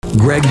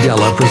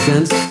Dela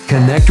presents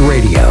CONNCT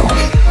Radio,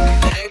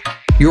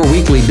 your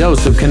weekly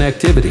dose of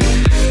connectivity.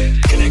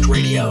 CONNCT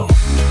Radio.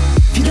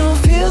 If you don't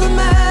feel the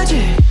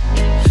magic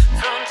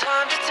from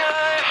time to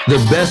time. The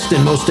best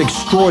and most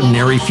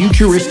extraordinary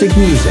futuristic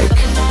music.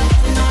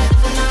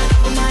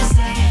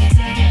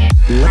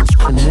 Let's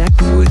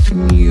connect with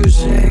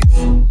music.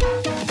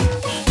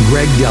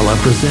 Dela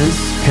presents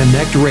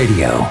CONNCT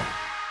Radio,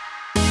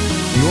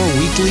 your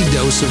weekly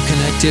dose of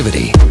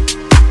connectivity.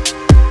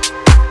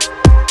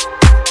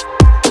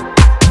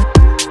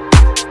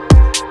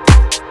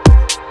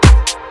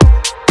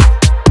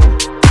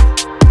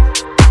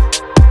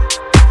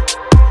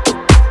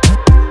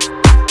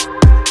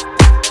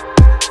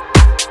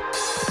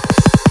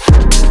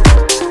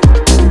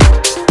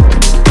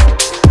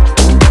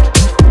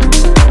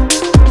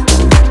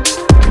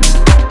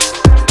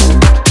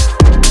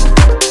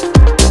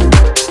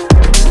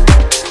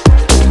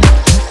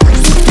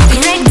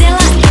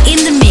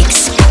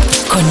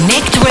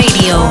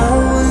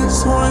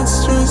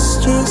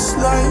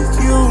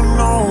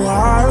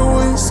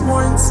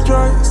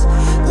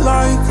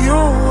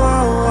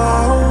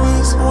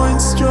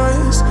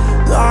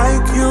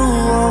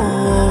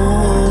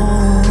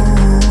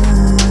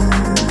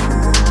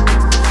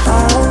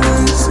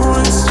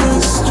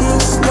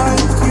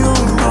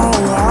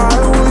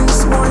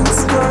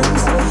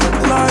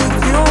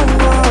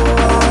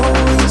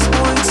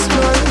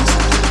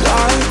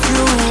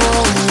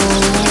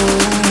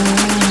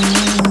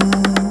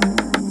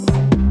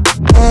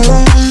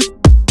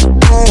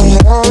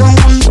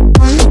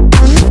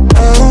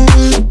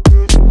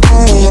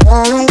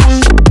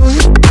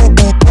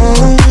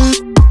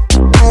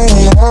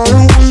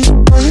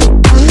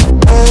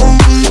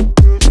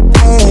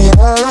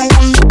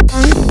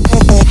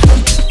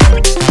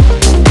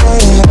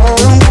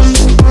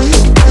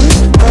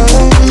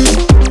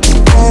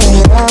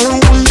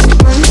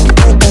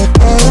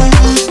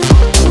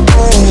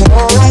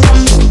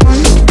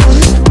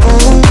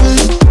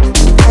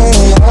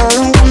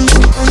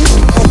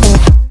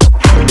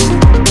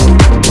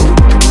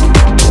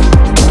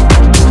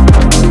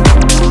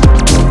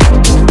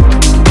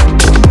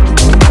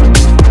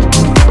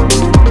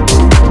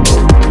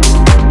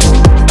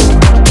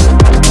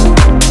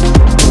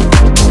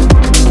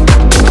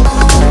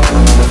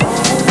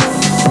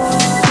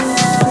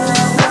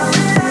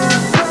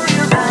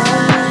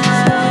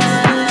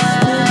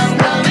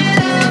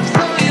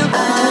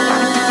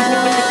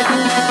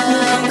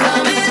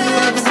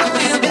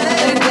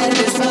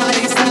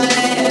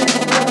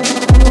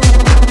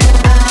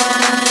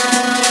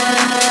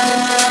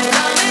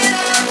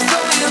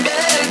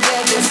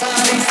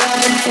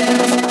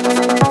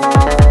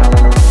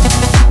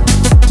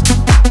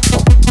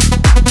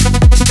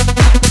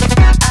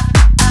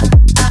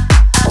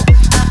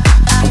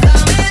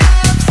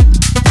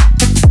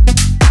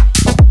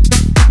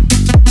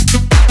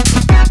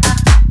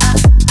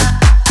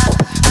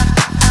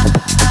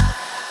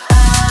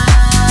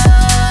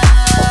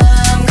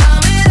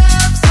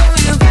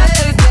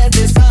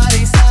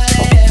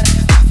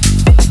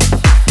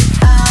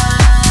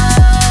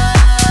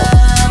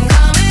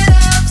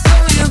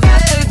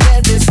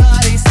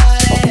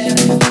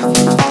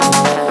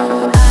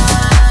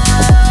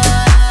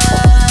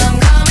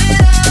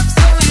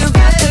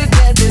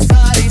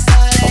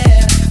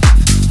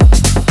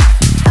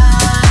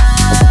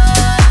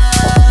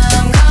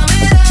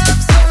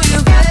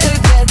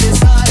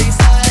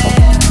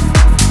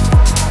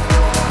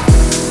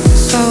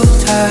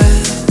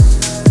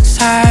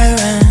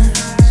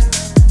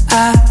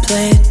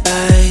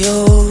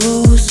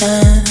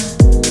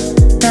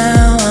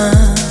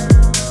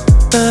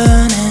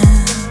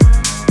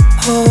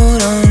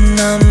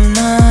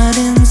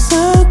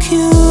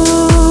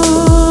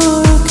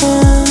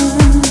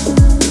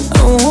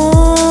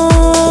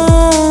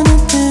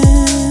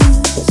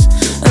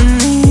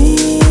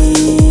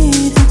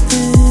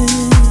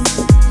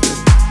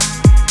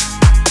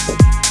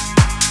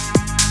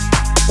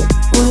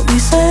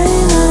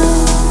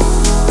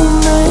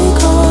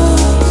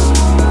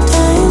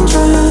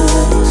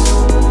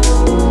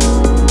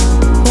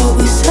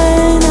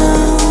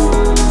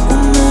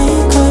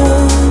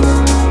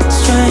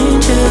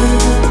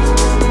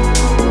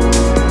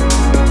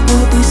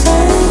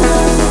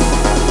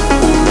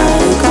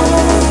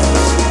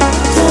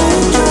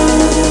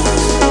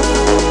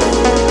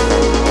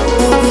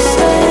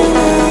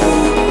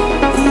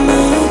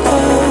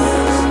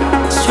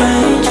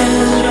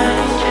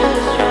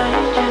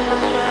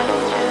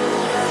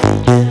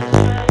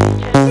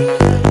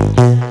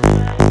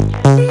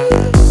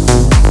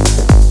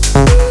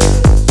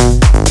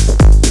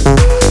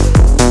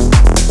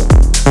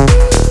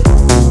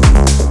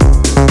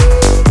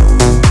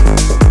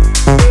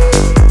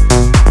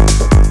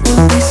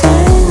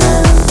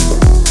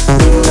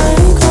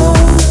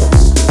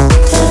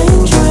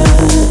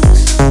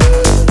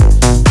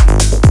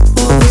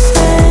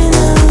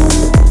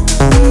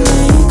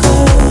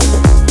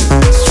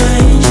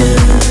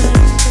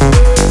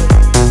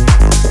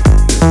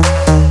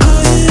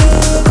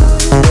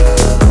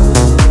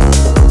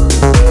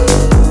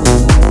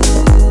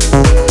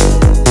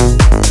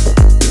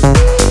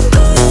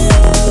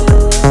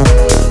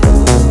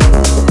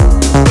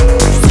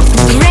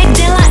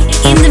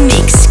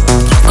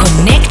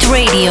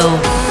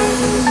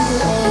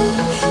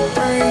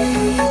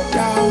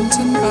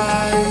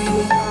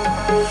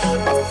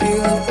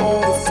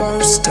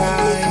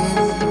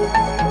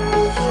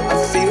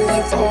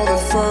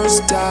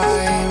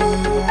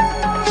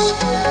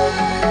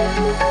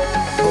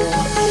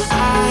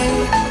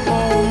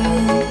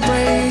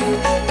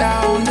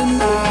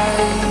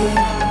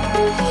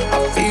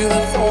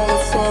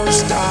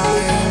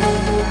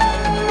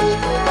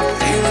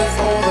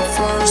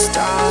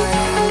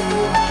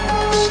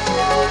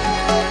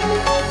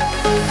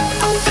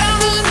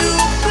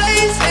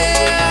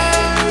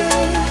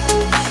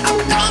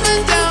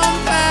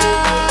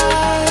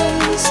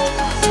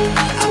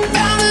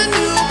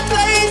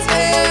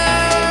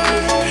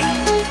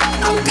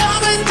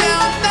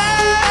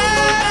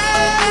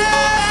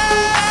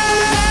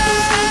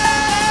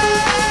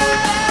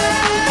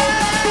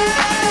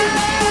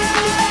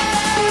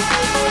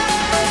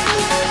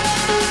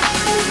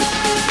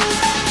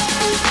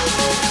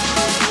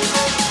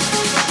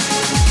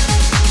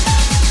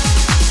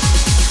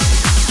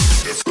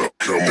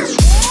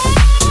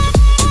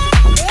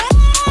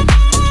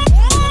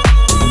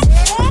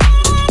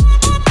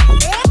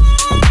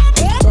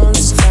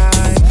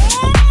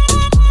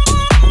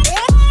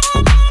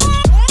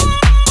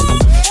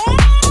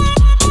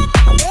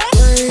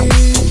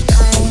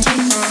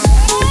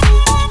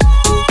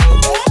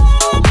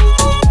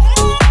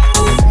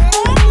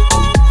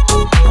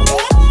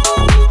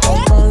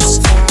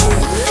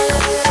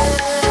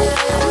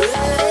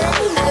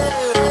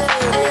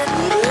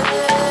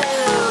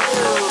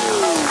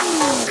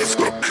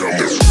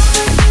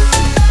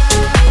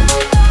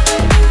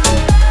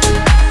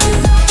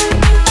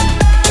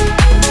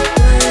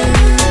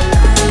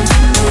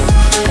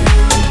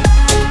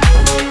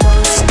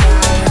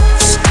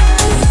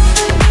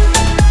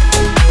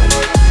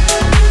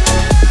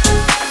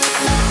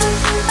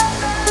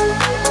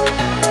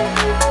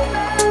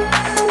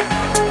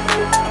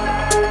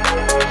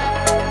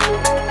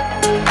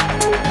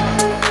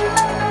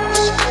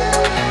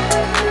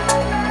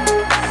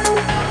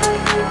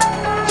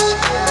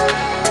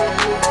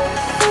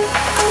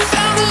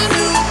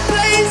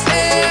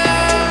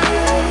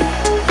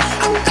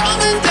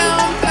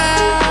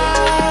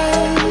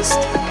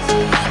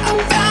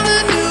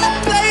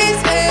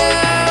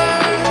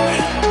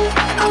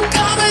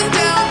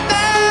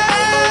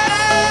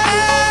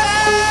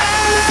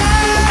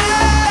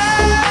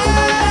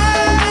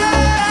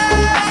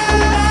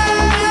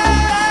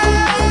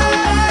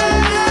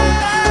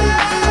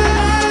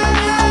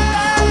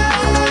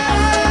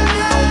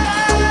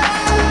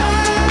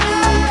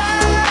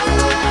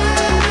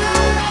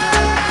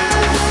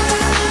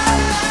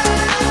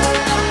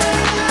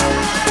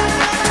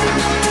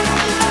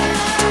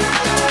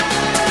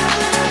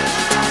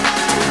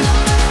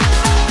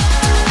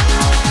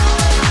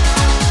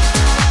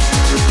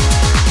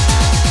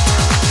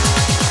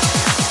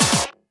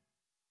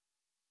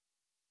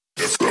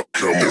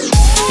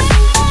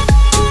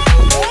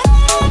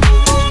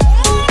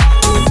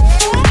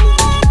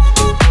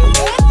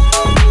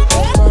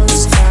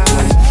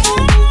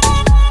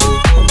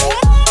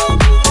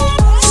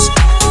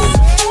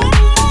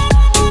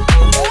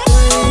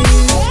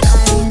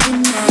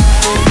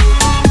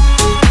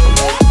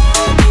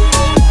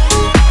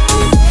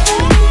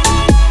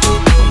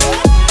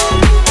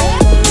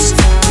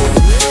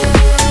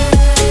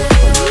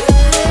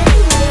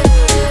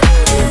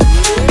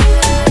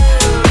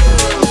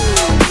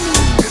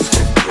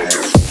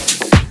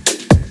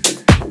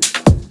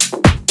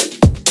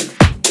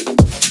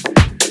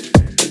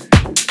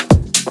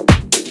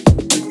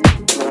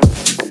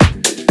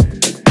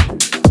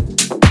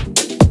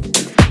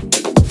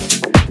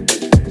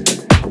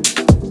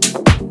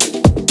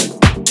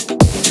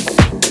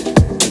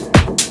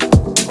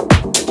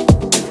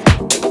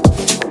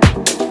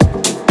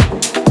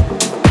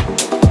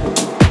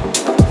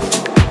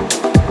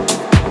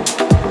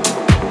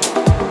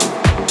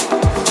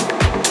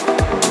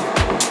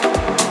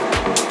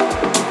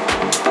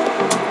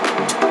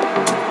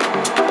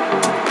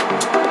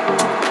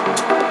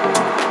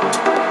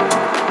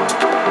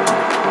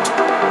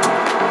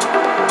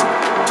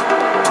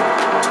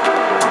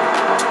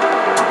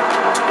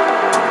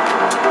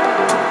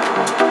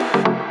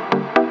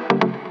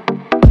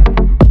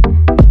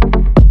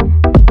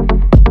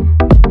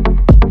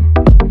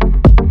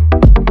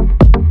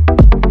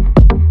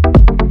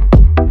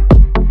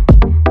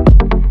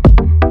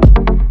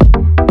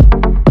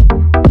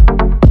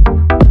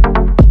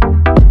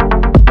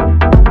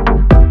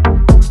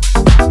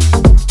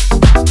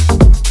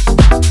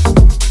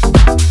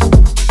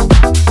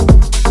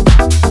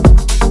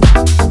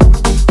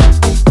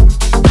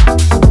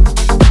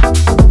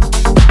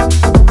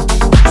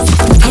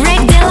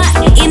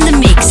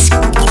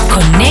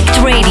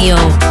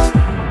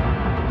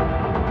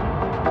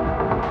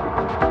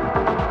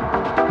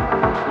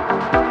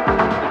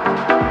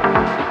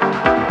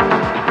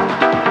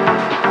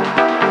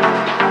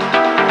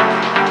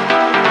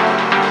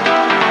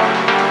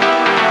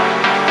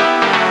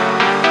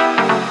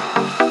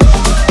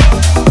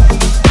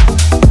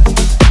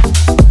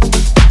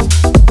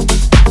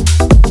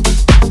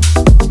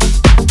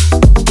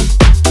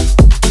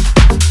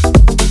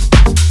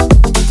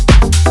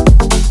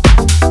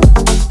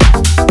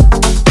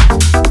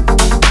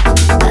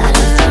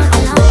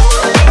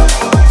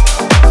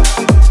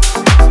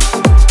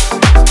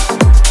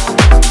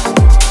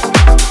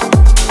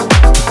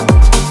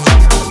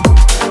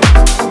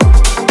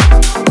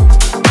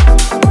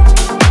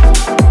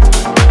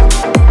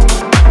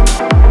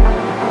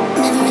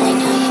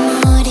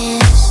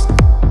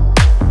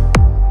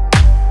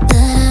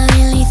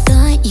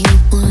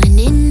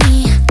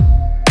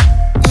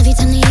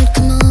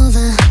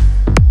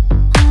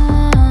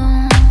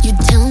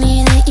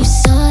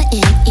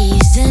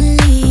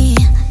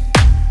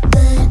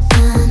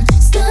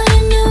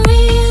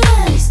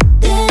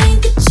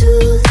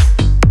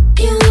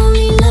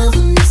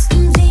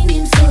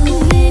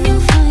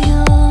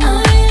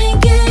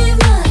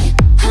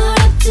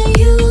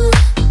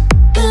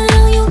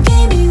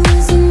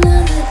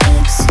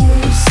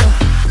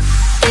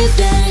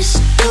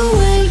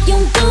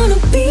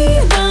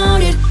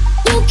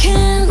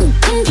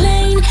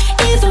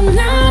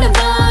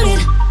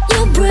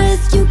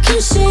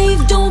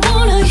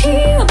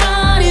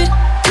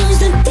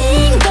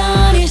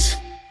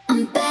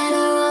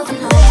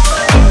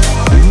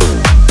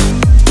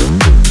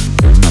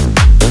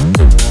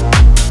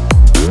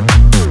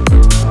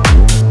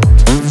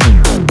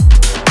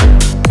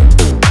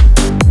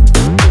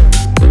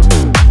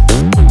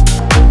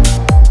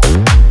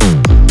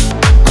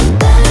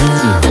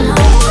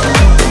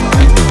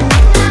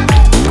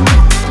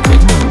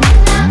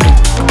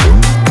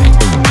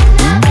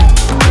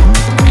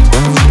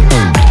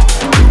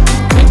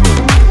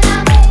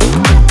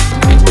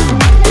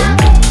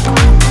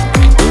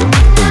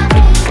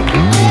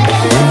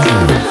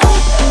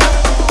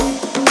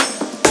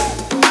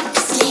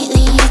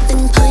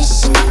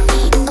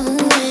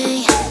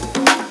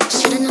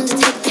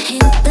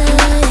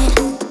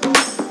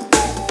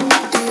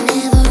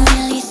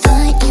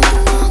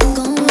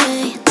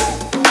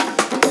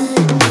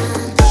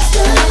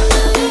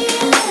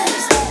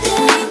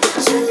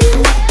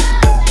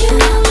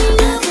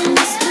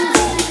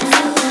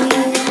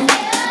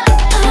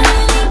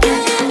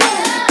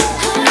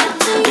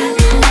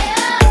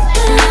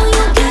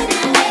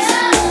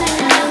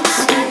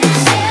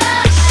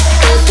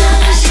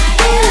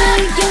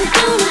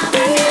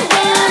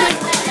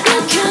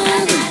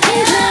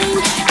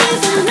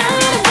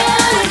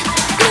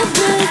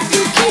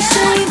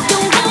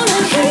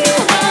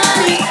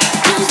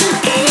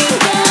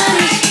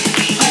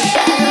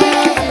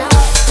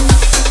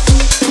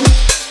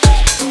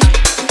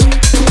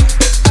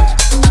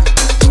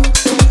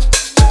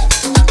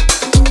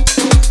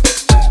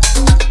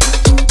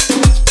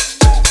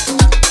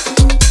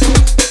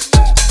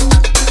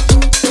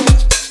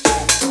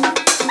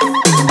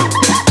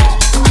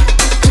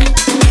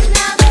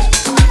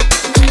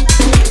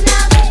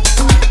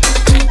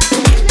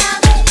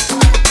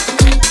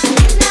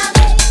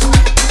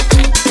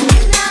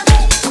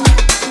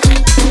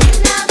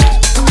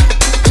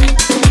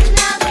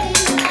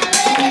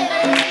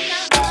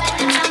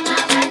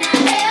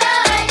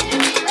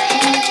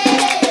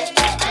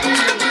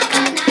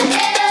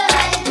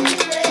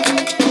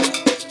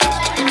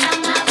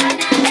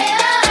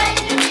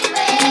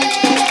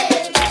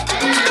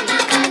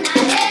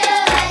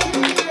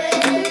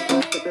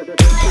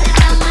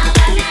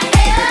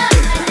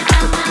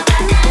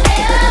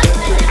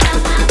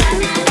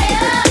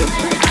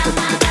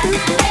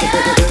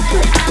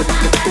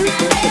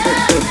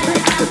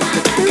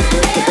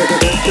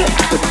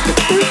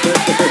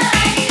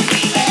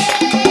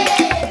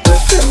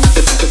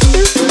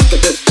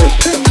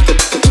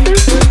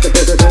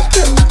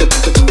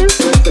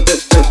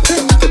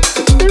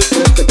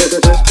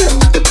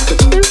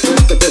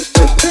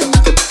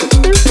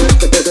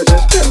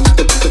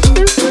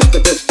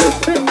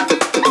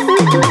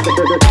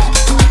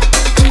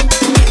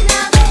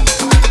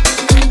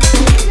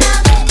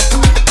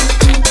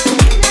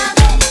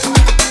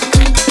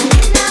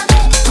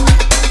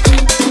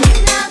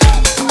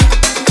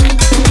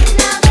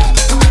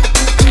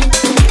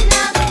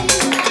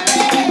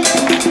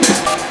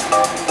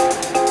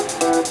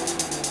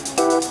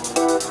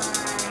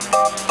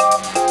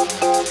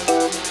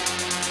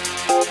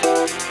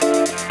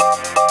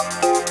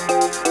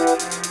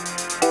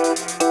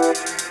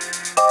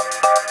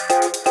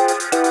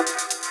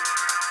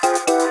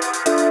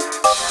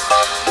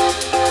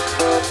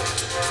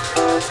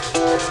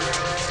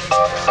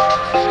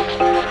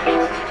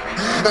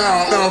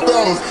 Now,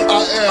 fellas, I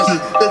ask you,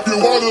 if you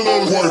want a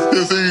little work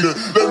this evening,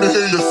 let me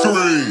hear you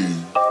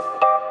scream.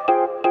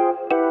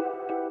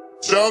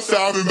 Just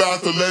out and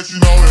about to let you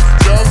know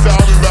that. Just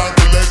out and about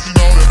to let you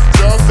know that.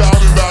 Just out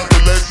and about to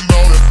let you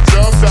know that.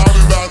 Just out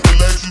and about to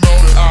let you know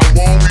that. I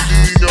won't be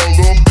needing your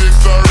little big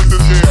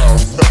service in hell.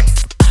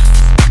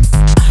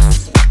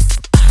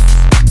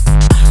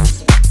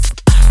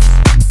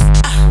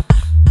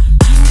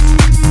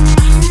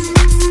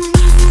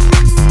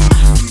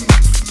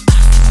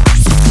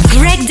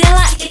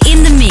 Dela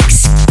in the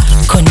mix.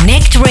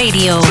 Connect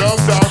Radio.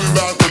 Just out and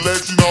about to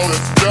let you know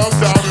that.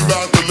 Just out and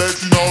about to let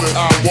you know that.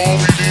 I won't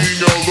be needing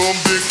your little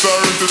big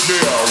service in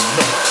hell.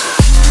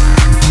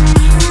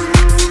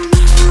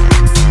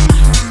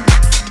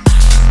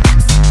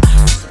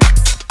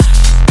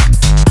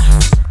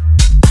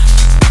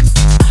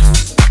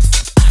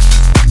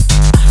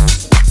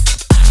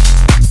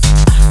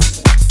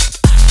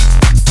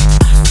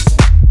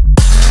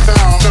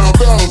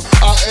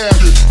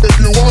 If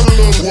you want a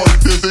little work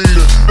this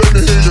evening, let me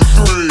hear you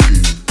scream.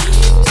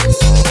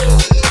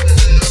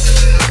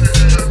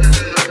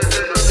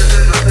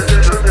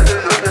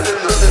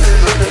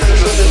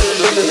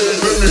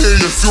 Let me hear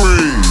you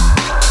scream.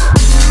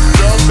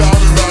 Just out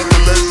and about to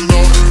let you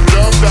know.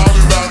 Just out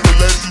and about to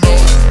let you know.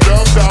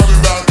 Just out and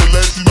about to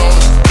let you know.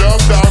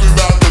 Just out and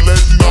about to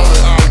let you know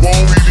that I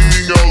won't be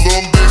needing your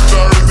little big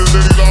services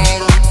any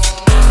longer.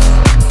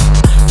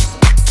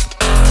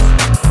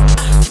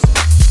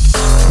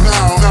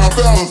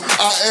 Fellas,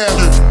 I ask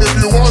you, if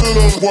you want a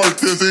little work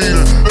this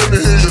evening, let me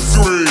hear you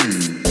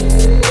scream.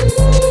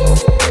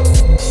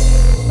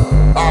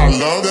 I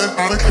love that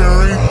kind of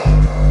curry.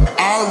 I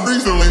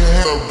recently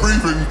had a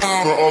brief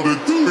encounter of the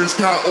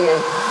DVRKO.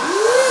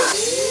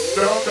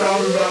 Just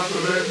out and about to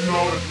let you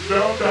know it.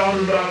 Just out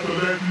and about to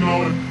let you know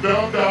it.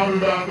 Just out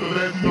and about to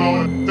let you know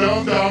it.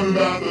 Just out and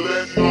about to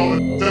let you know it.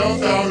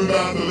 Just out and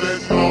about to let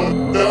you know it.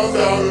 Just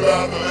out and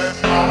about to let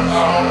you know it.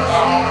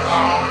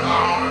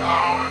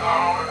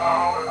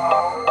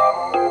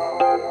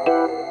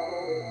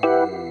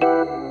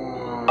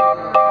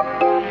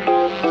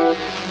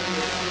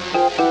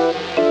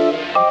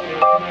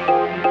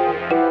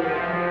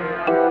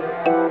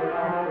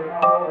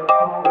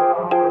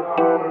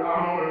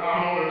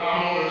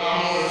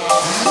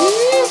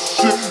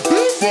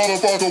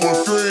 Motherfucker was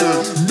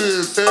screaming,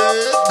 Miss Head.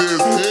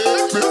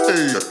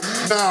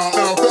 Now,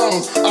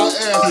 fellas, I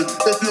ask you,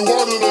 if you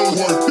want a little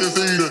work this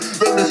evening,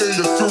 let me hear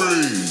you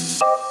scream.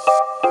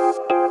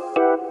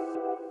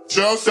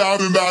 Just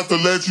out and about to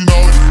let you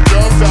know it.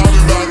 Just out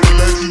and about to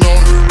let you know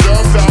it.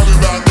 Just out and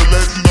about to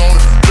let you know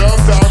it.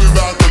 Just out and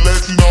about to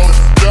let you know it.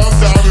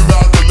 Just out and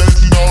about to let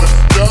you know it.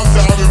 Just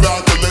out and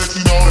about to let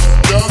you know it.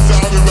 Just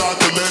out and about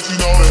to let you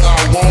know that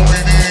I won't be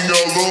needing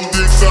your little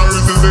dick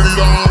services any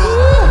longer.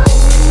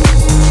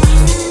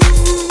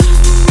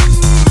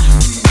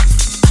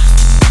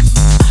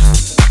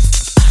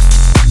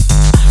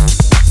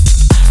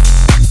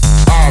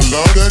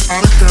 Love that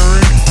kind of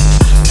curry.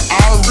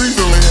 I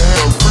recently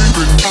had a brief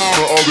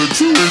encounter of the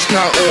Jewish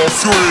cat off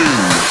screen.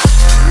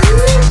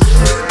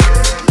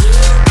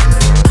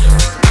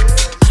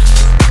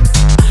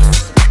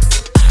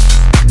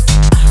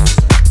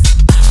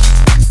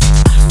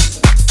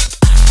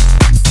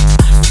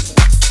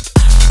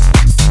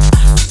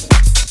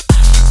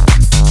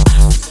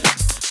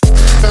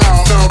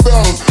 Now,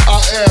 fellas, I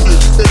ask you,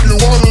 if you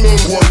want a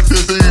little work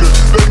this evening,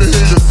 let me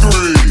hear you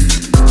scream.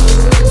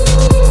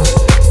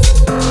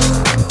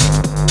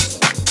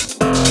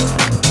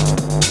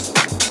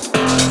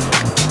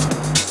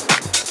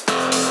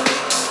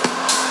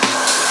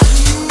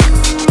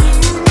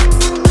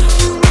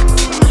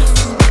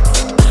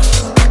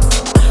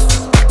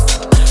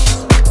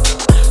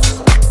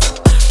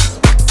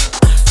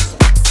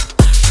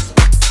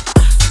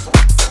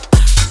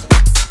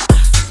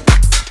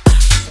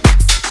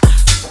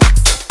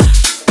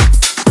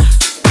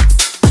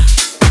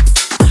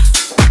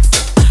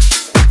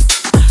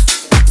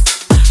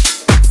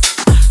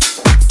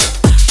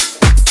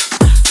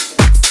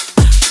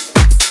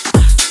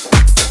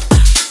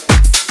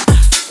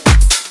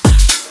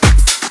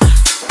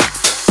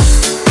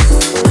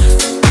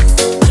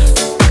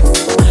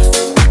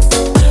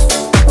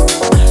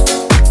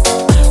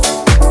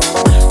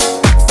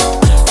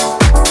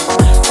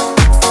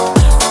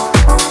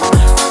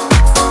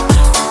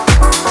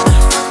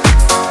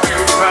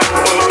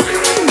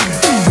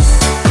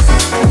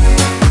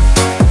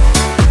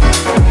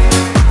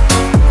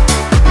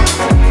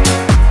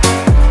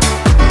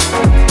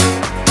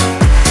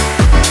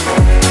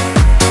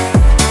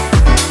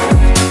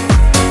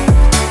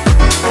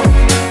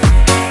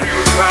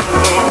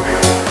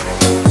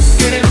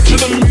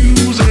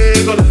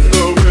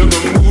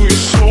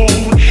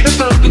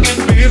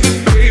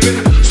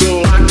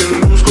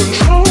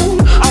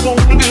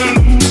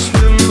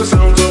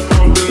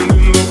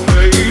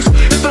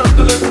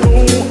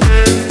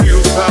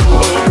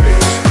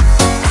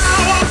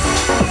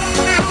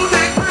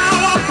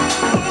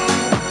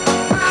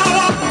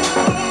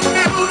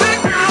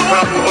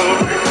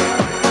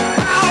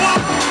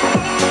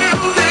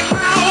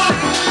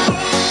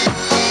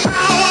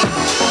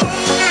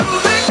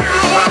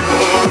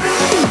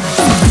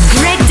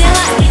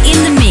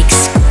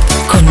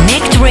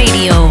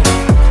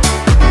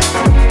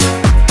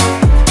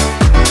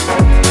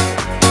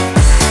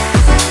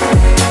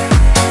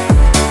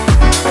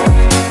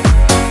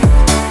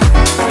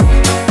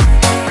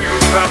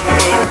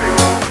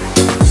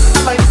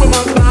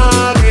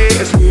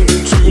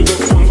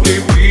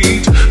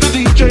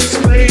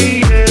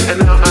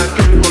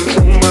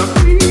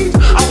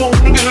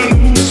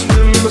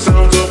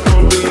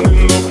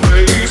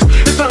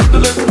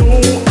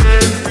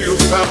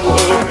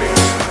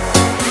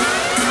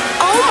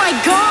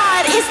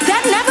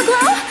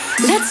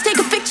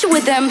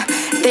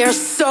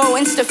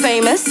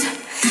 Instafamous.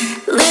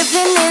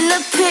 Living in a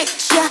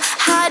picture,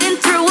 hiding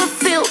through a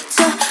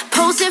filter,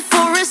 posing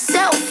for a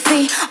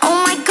selfie.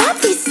 Oh my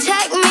god, please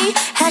tag me.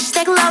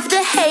 Hashtag love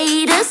the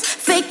haters.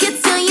 Fake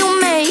it till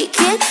you make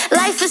it.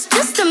 Life is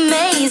just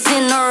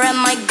amazing, or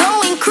am I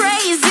going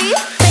crazy?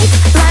 Fake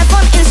live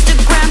on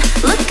Instagram.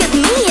 Look at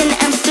me in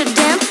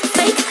Amsterdam.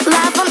 Fake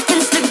live on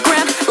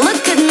Instagram.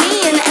 Look at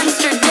me in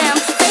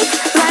Amsterdam. Fake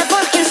live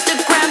on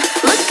Instagram.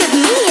 Look at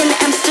me in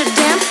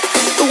Amsterdam.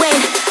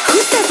 Wait, who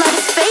says love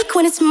is fake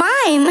when it's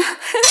mine?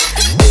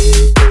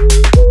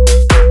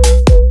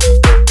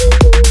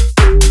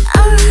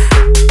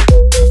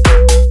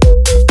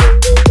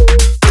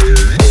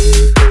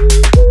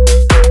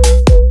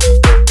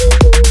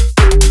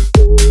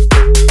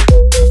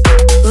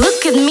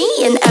 Look at me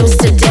in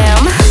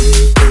Amsterdam.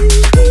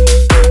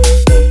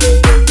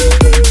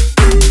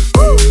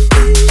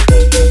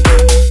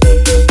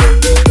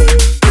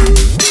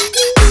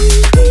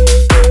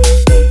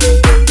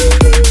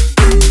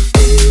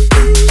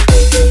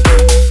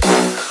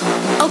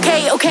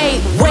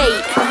 Okay,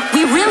 wait.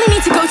 We really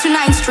need to go to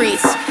 9th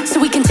Streets so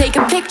we can take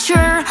a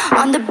picture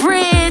on the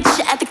bridge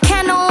at the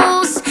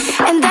kennels,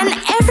 and then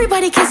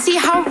everybody can see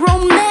how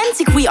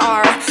romantic we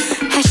are.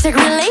 Hashtag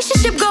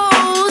relationship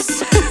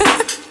goals.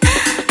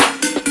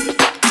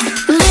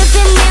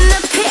 Living in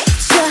a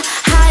picture,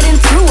 hiding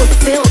through a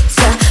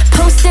filter,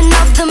 posting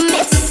of the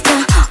mister.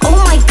 Oh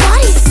my god,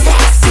 he's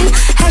sexy.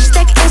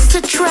 Hashtag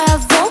Insta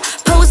travel,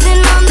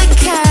 posing on the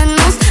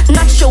canals.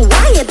 Not sure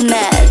why it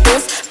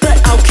matters,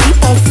 but I'll keep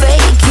on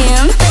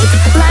faking. Fake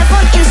live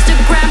on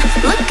Instagram.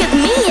 Look at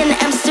me in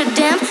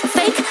Amsterdam.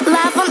 Fake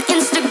live on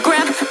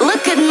Instagram.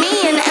 Look at me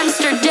in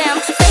Amsterdam.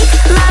 Fake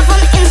live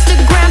on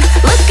Instagram.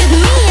 Look at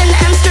me in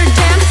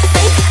Amsterdam.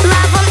 Fake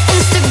live on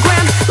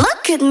Instagram.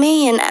 Look at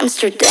me in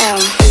Amsterdam.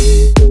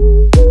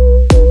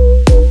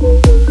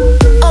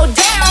 Oh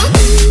damn.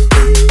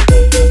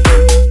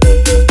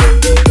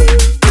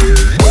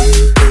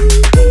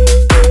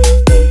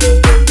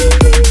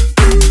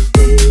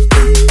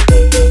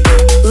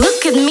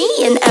 Look at me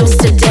in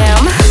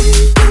Amsterdam.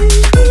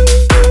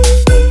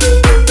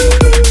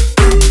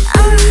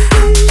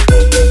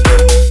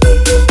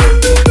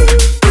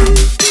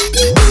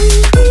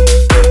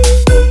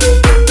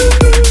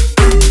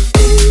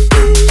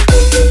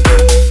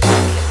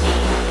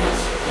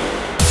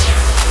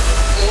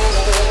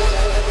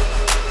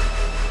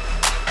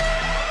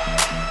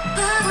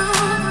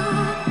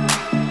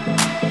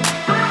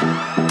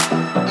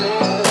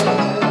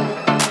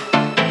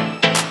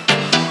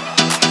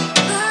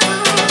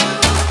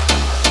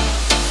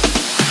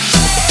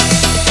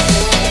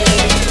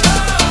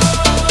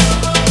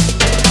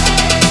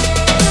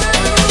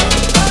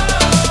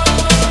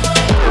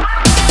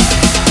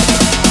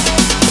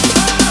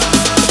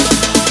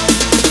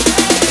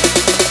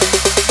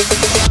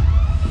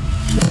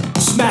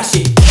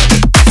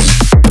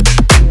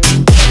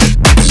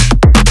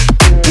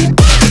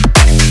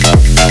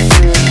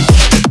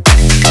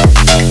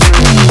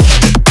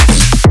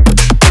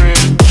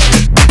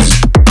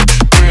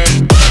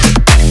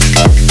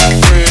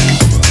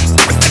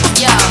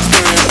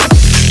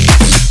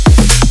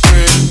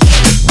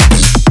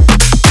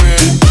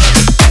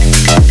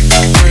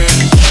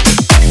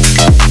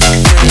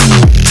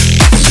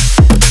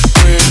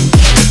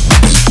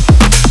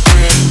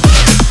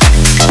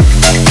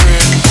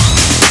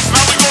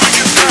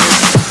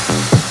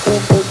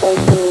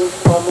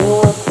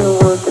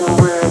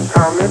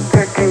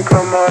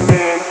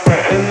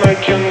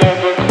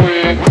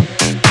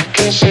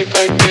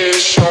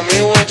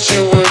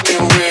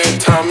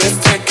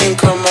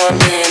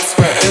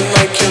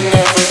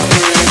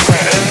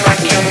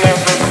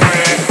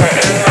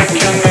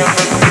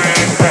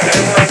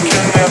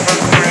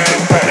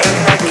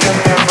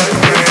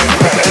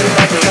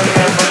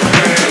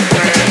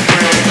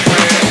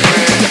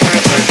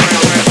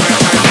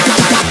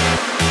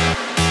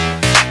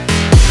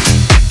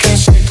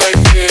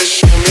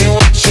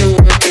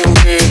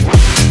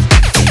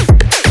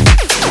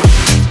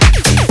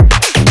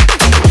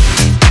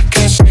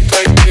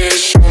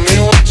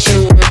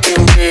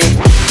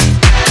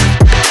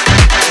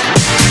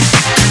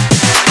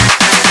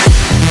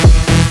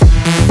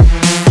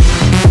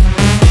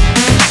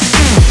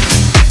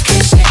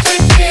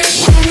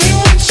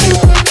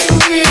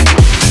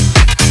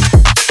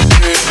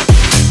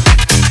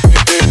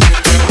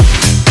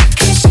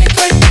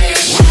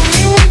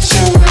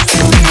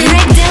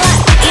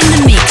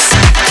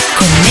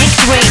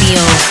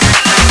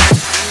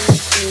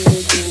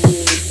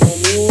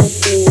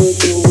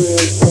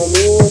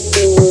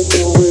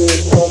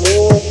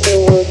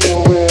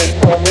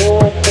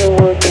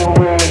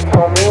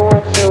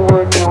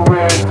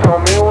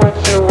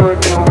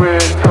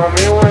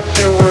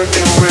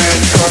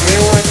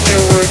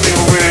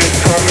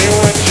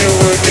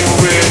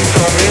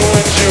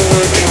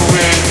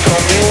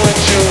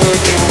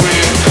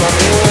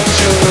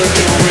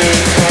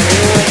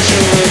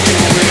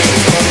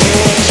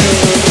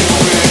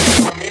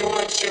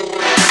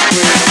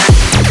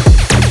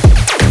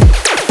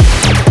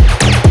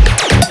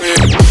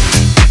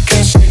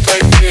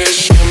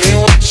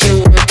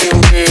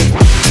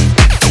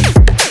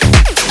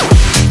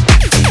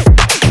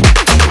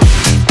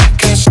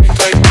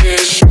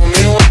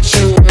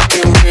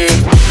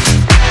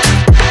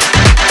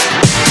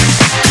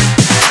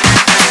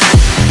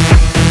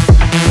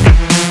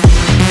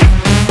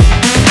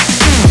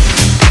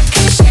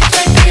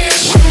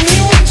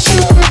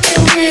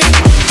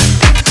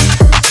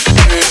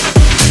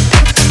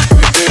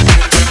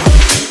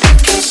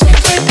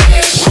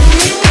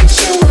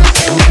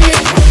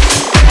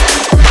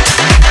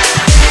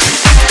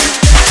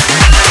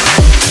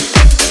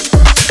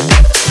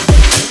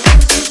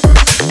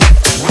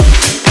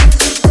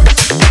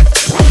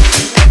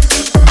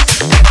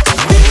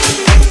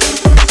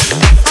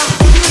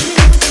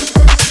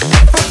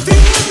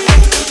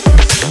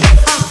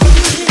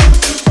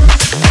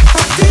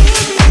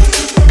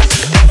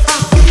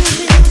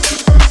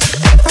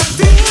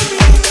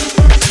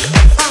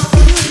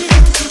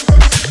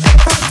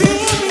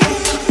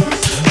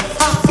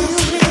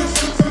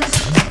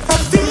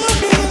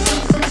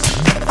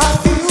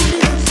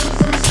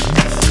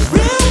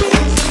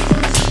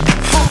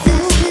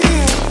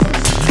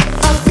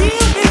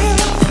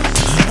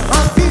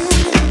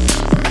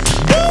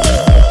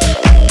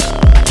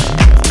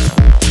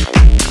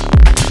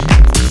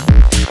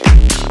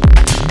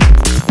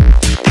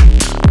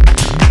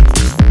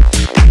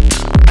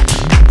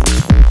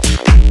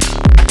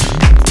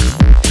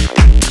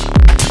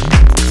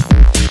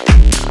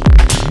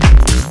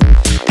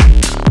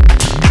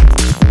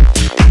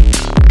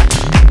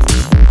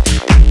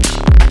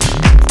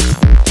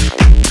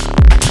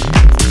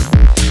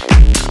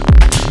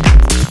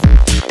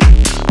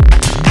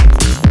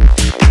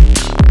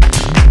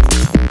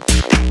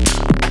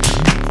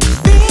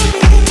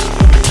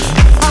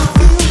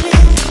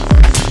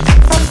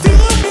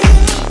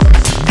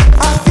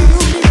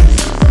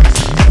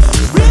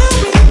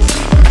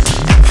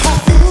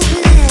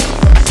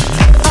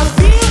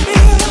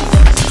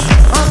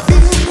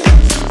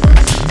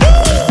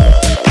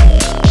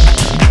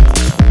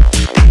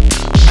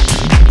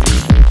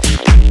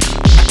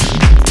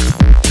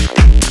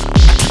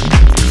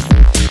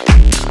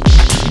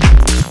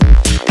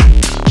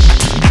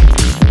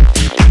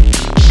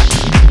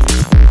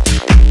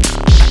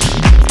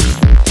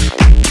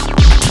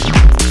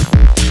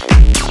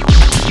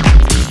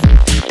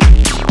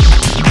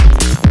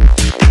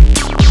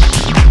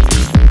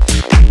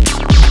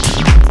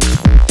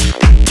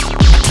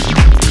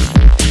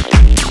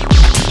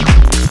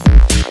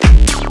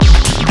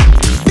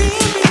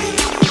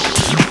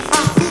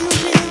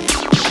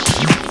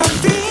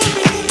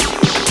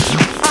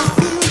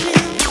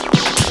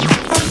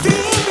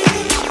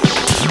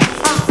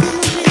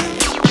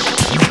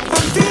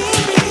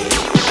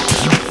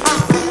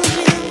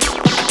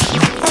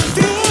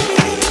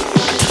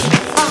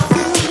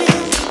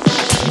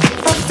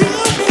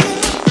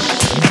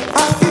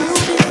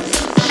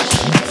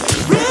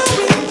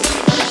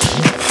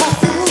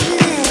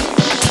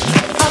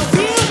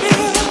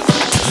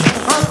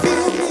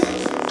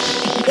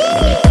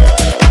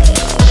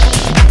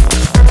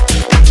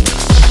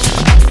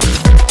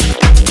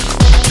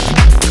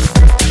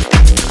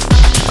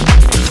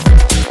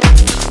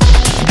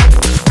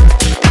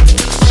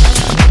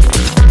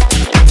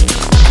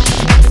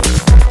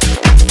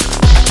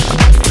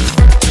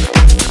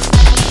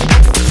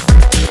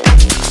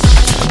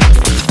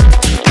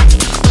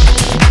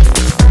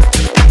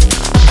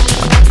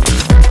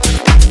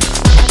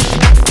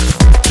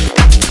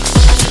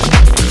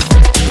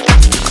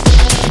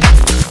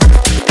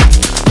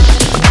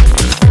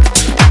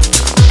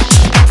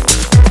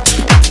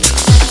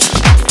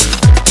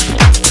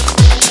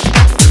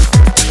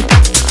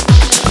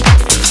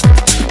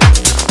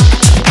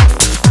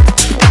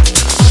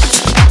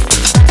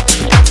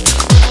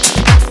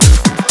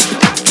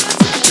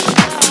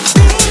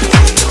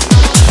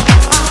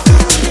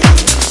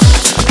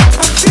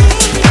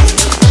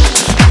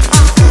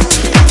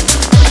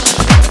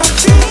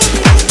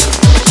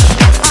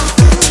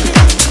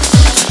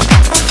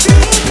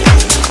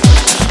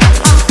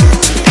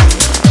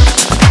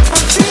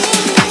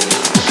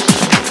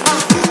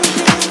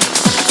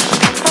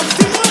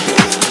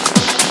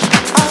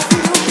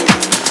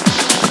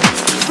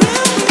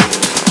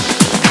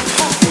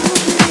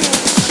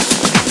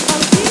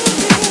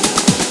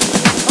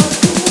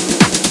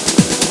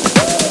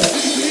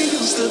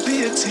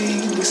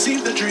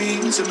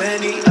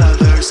 many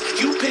others.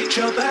 You picked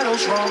your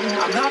battles wrong.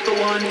 I'm not the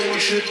one you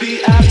should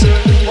be after.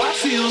 Why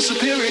feel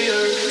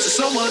superior to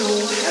someone who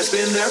has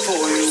been there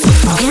for you?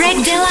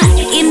 Dela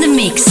in the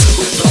mix.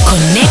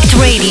 Connect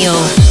Radio.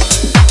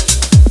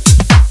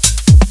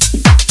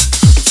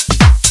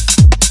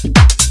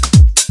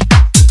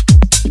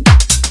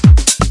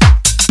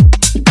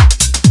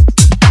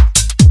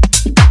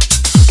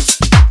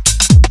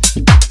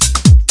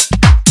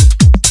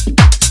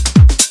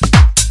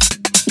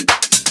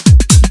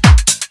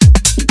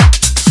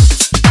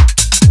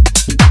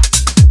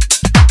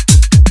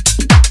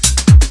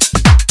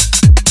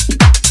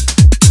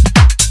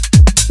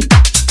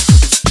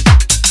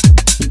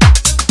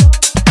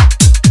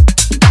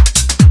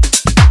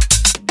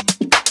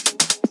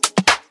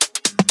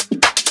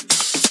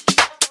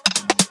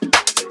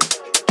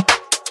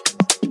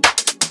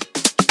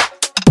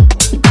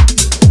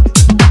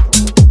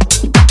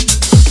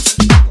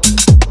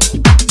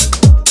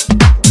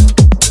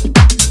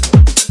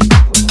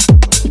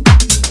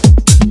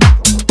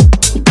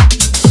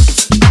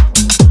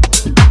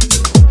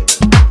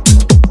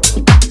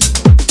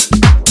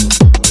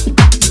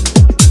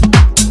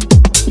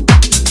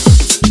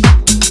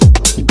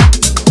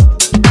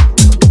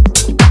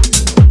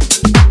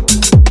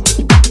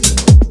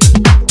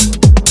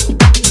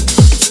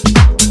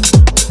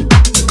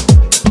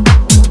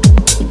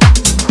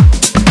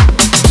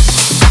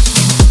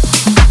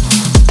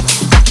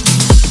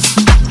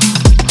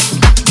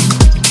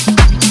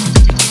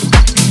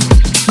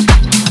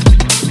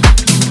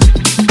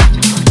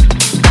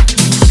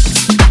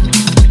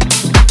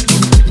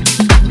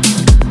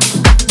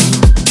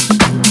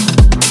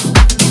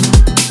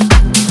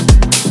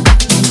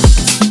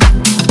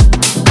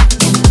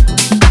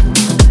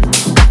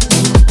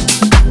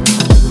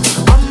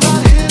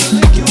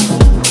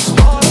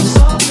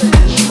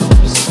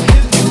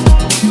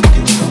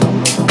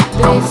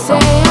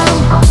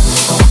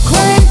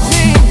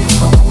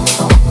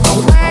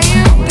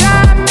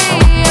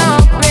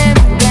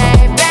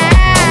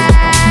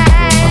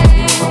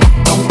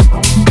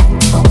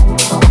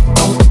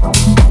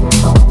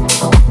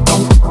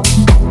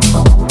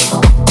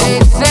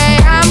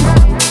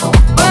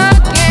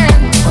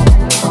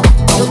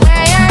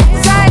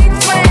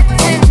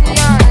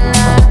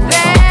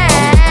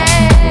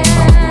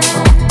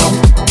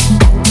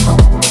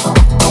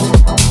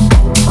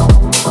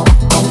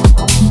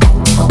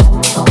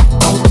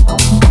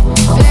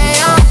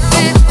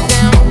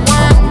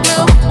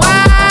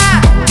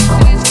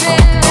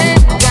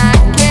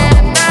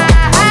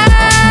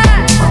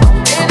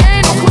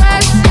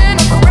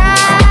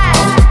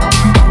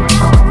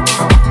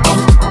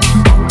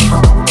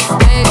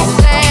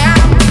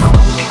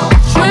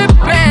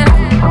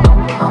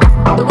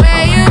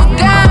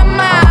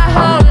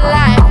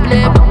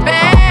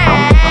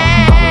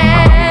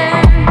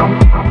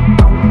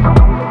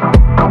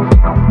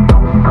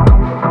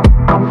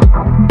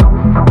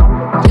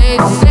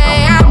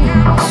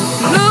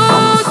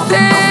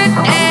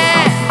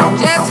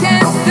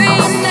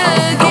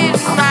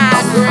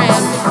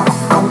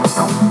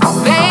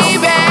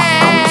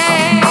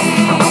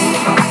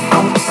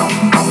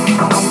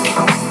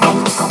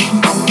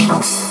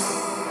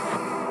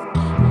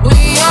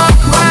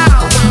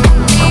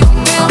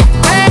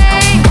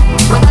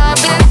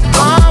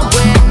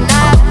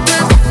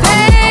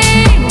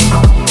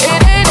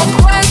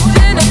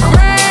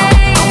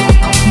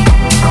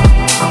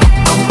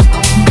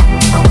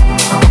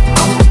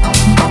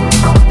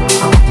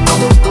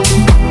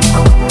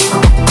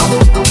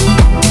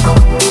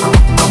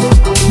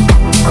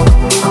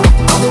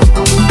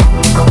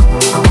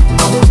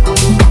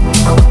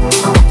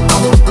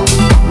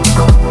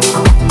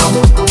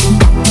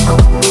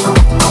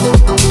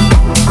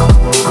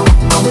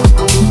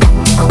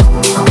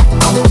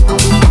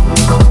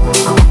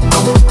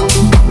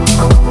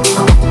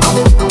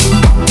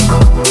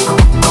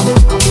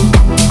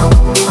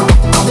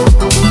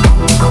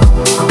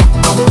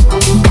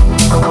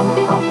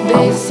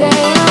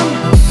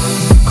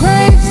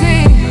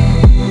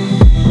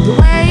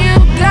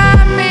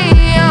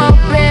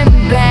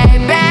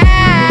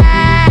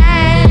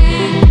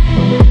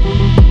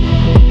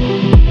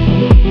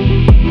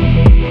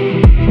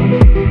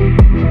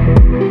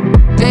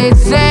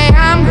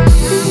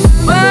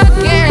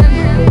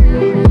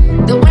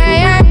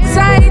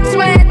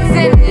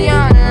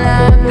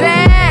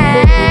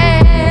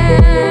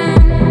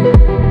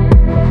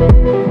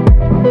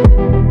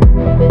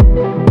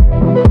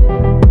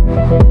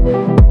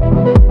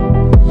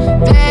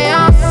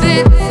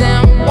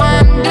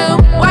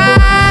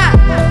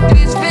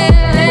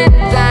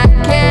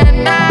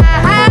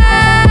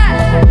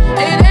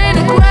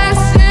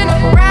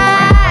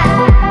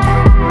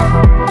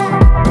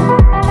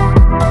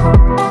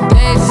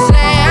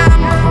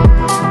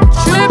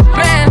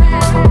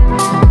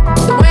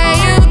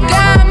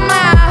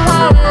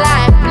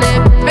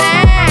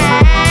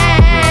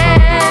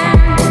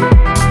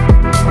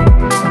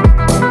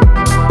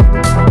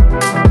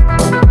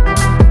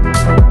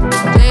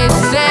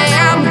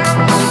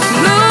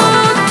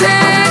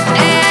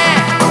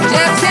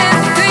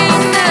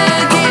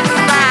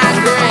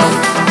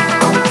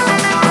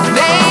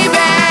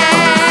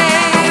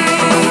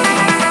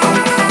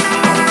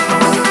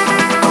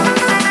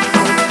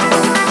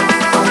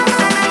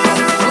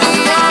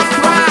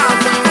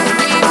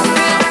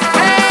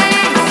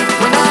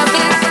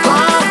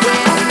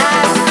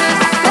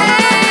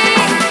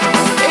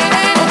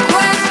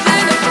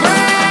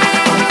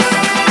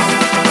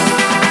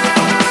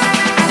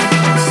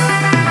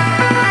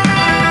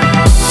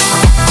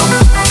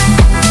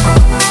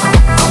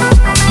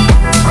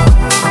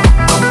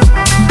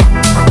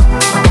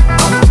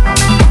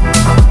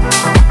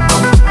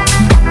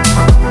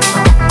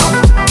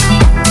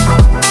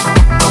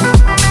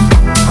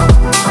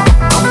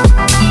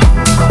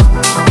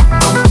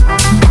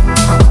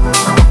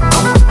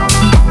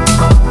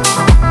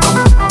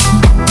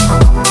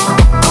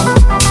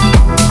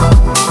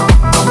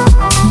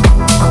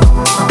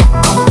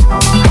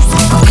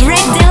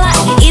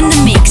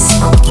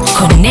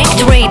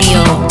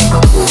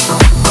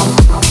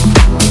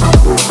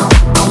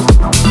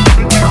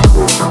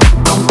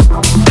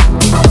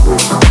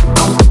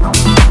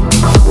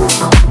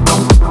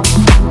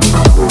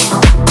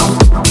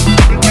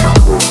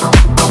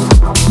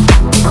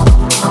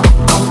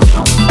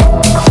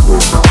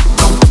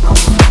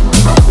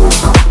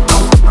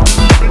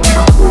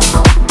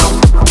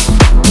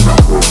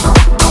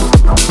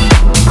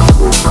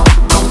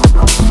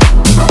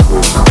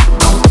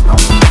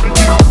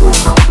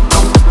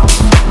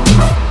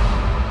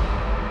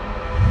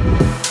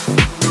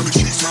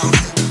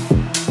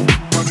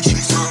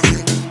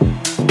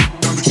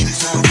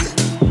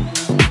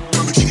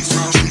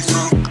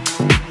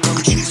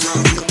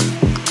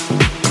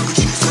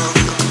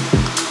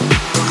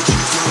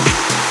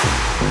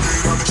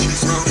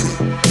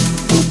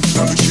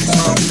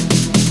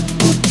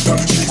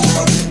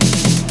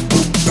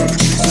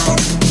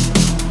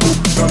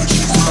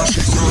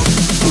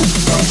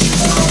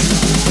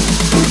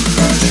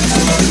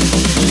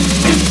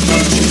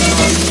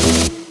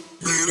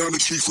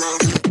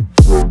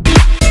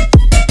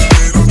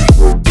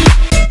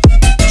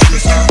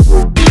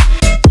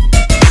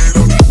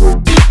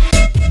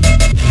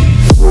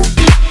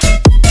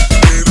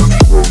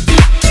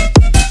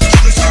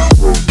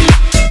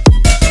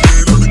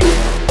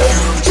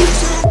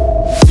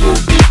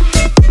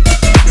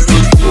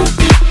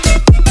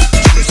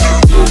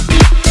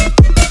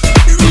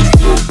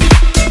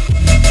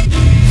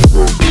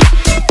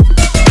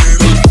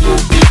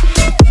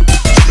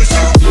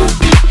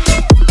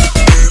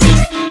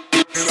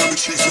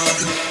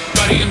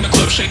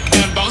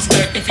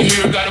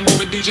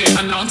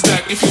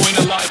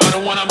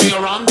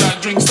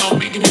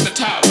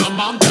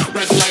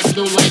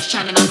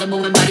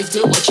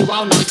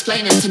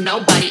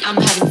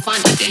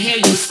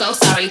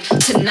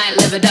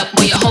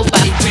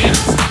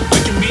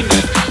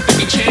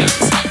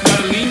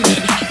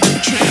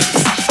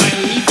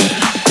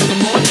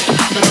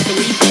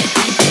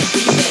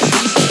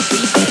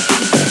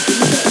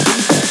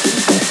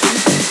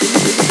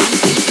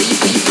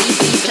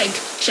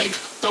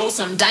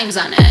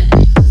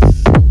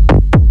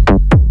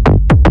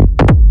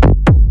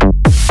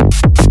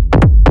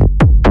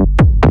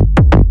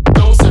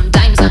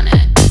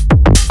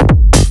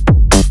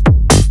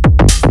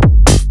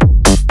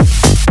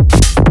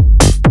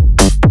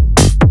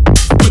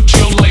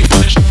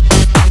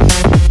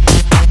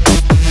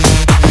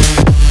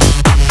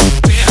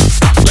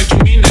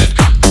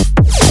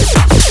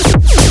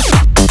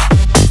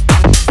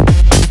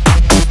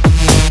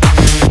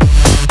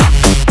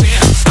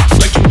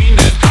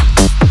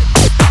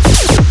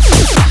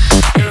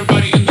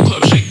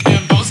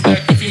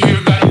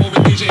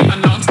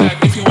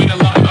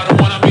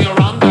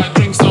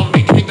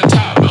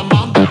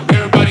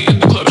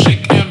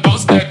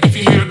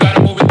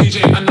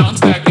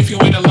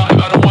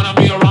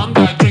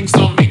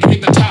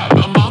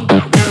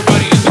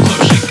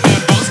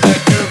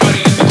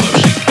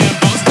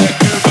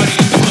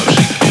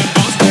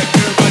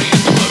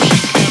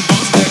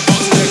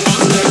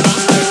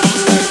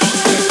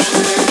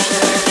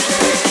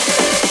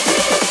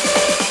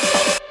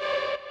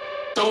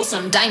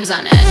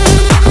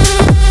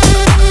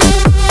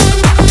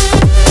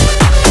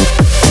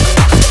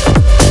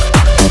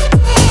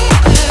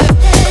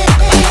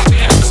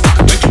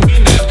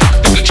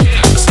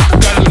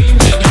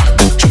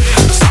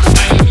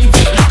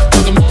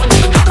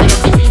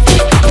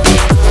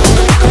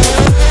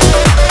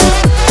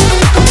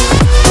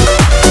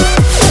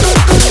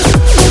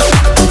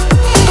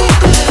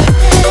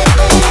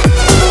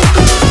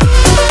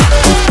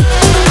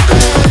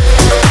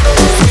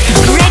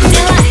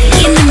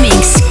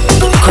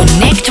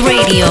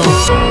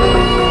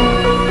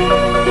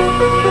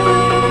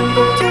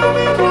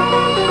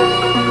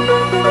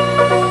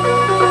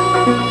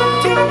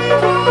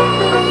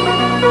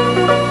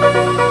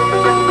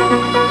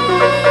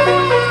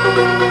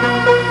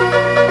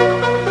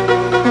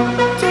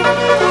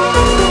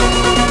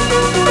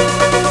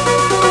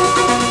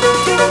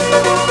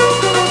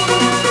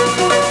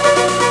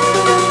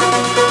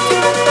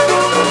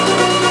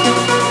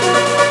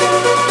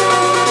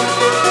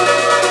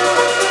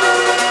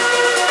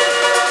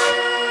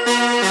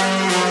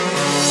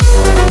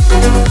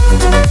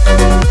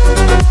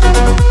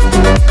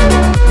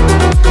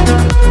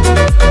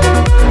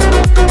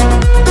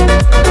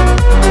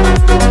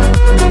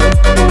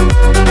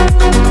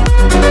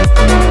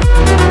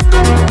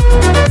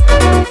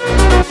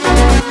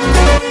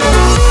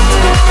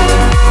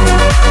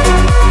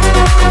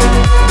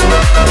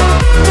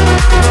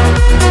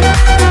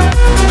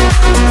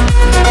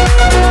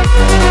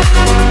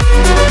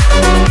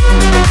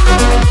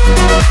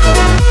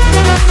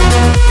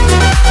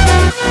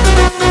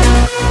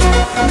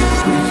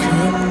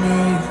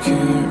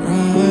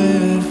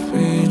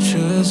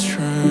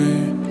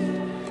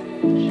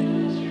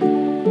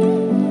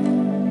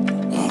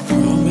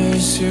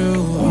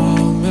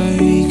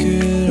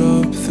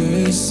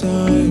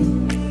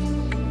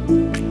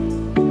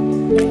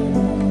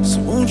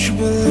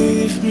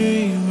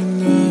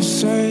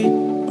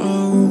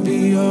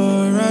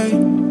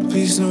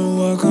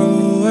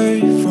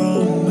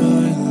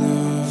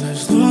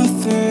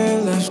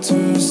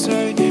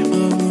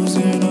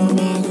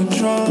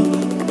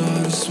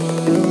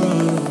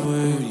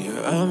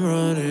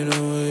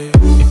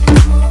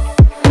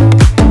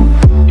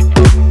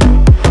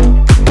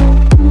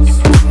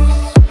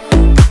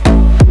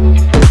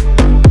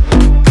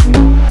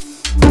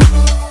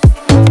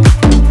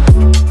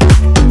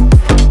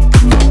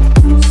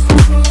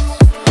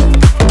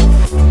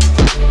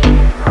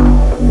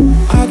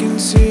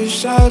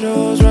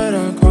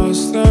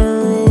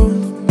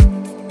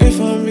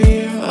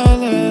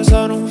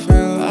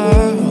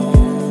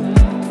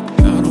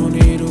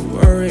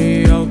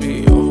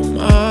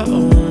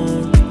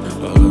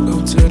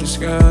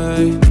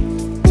 sky.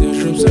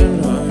 Teardrops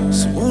and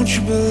rocks. So won't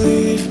you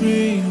believe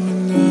me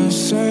when I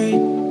say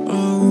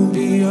I will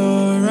be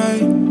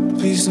alright?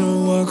 Please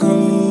don't walk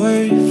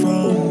away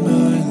from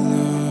my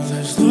love.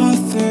 There's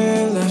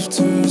nothing left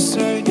to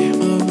say.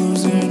 I'm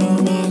losing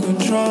all my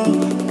control.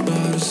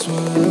 Might as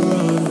well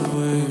run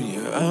away.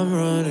 Yeah, I'm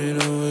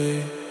running away.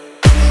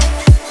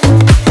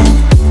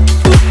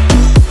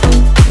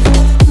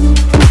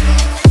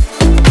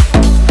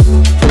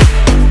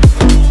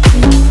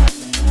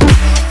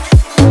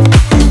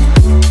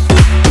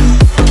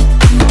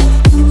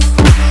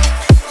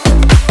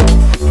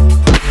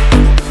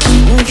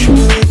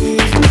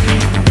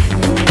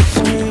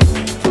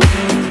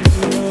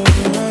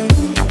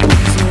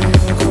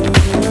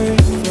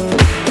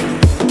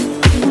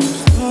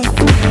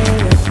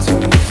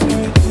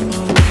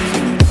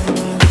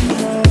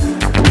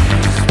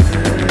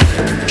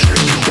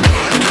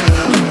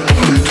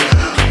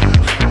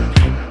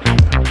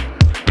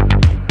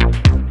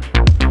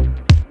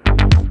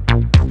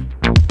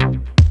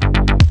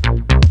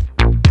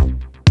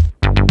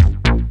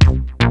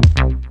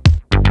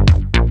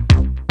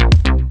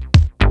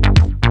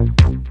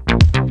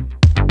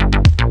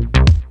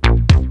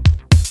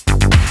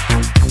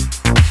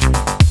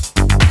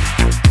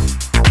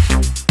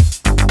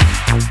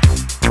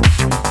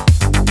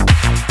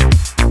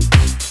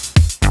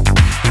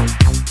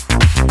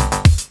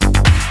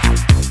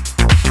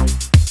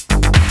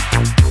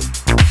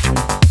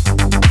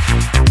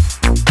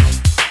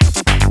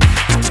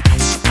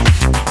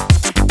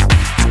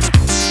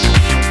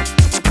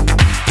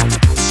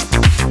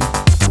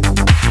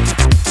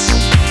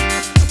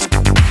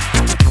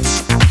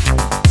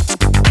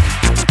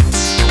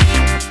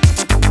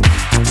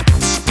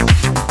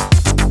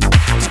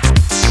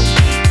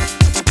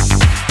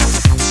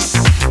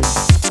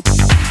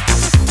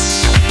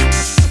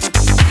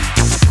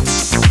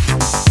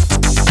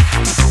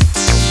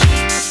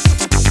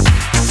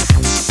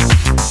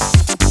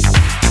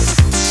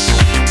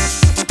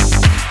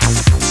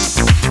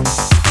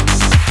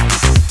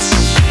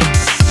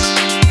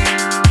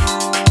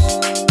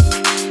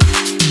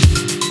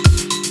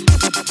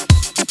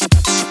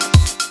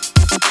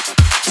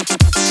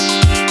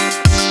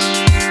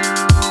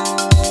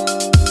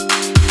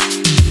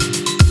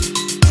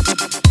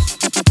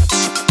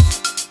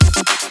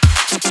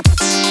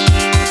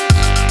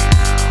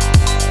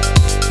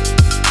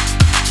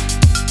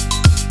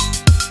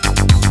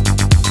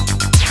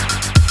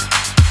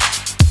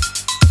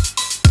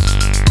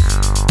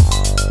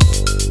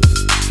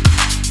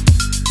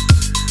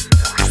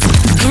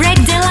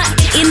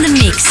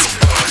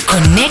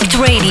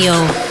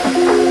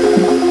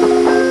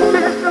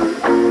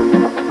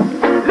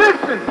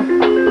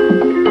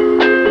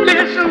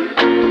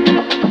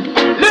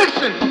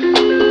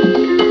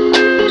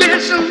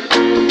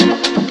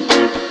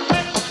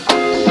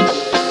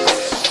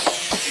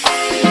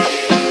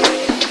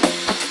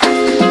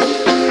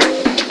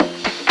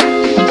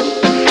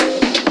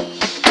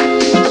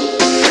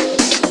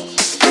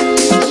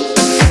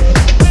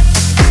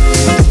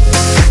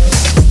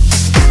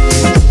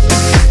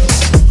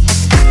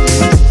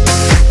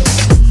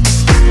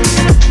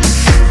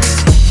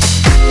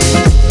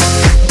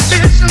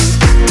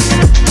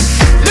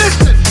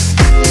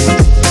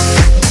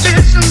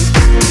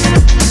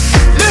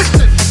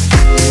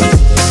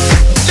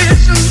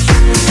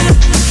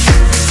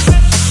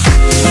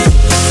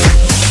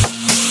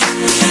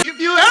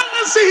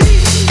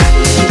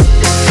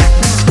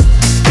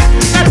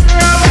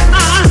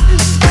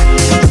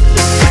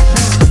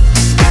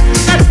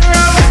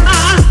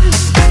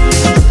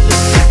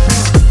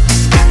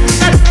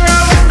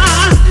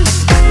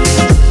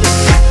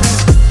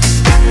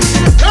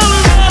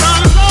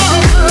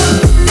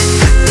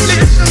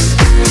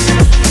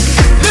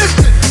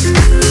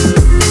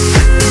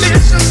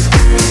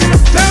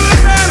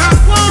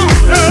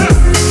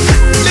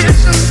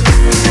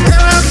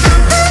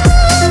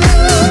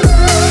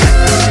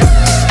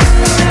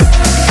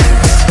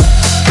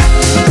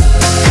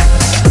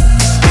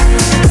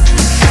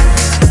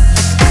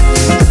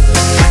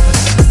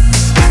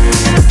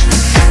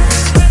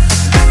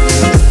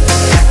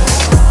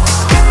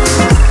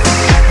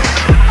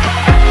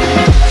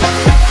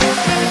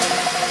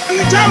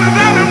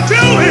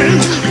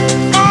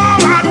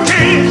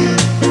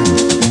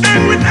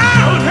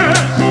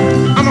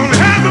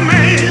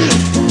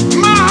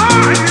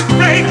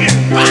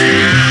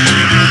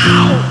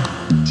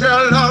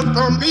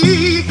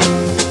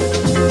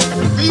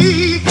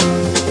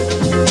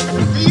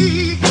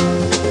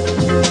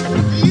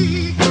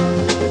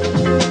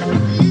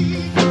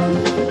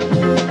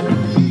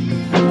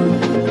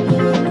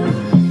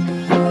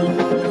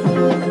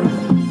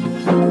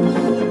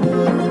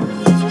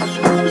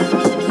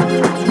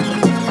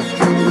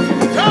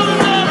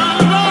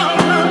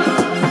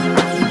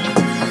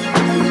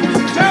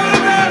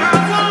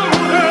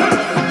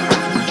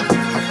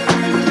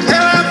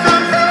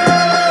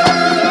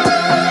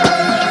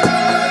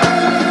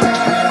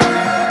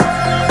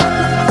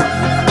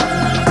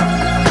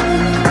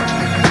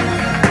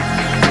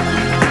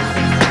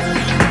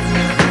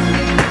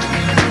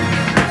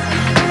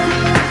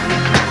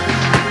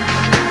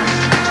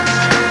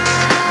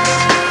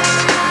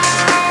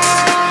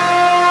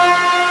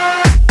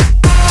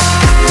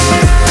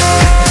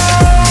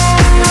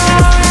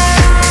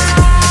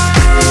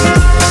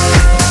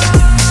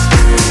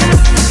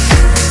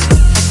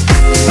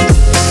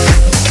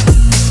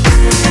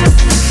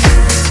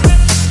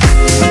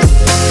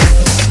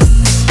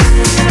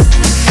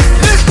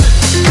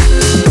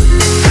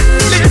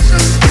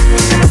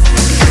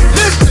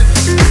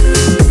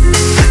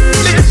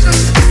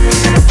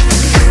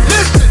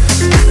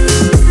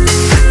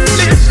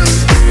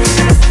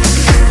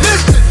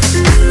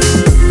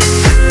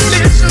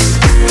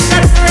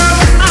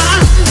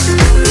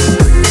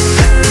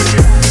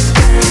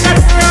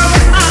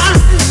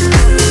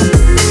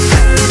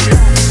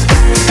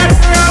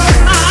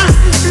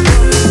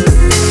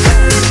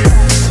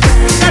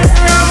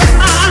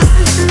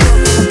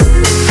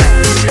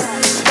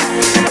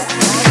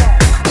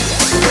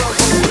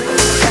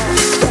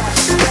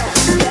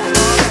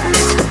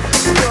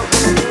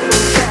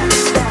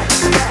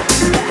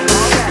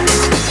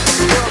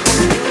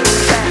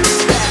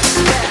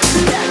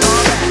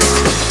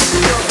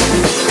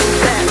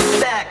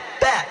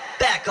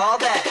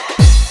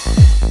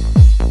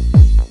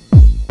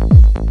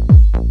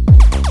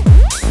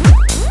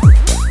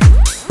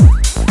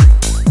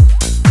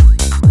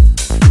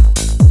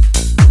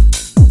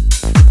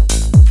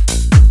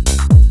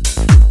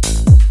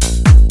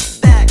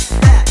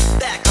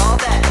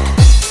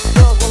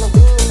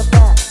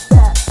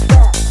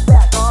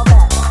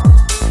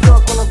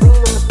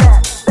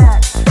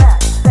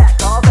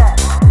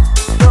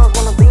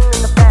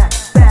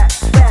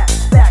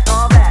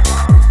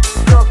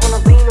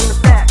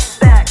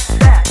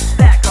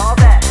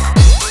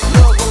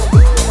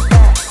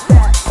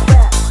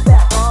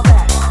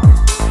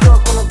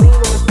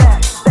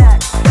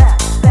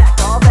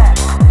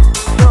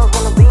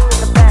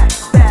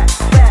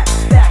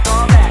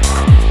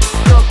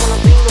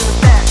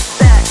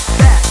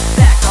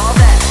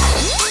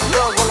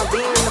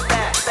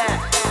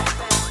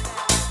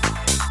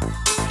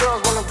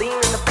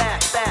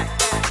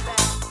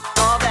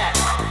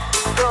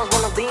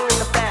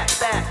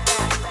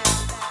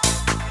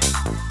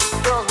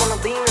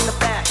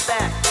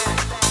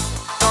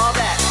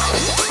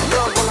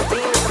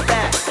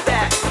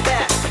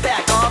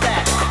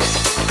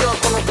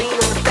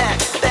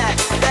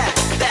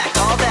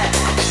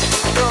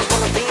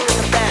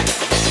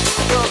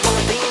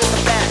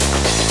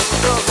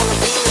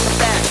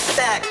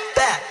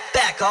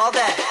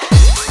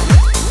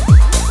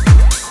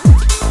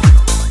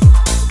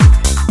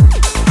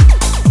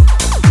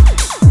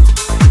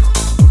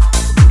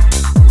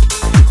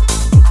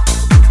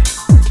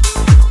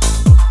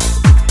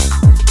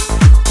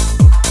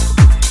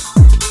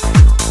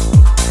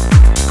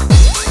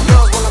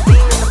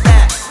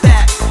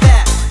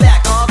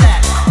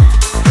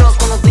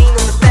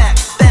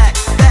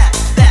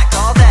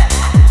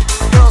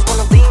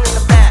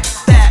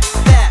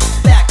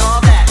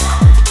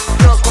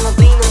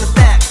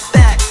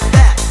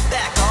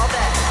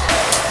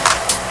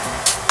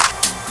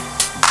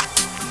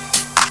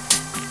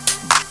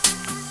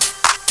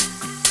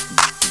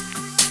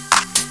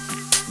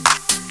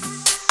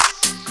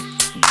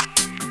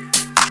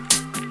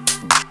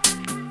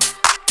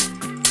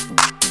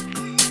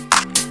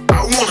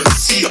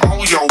 see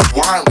all y'all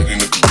wildin' in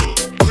the club.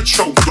 Put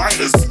your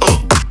lighters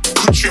up,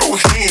 put your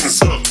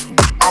hands up.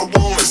 I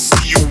wanna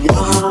see you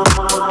walk.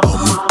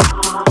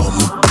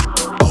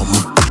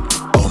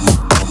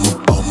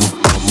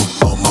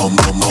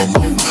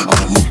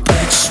 I'm a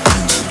big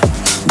spender,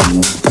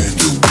 woo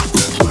bender with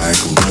a black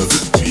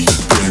leather deep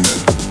bender.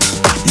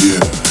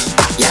 Yeah,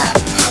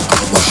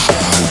 I'm a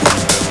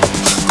highway.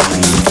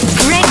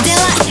 Greg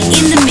Dela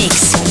in the mix.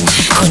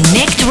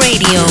 Connect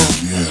Radio.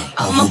 Yeah,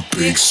 I'm a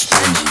big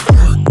spender.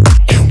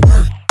 And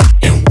work,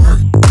 and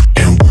work,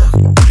 and work,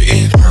 and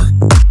work, and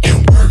work, and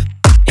work,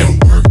 and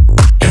work,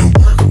 and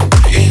work,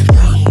 and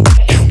work,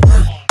 and work.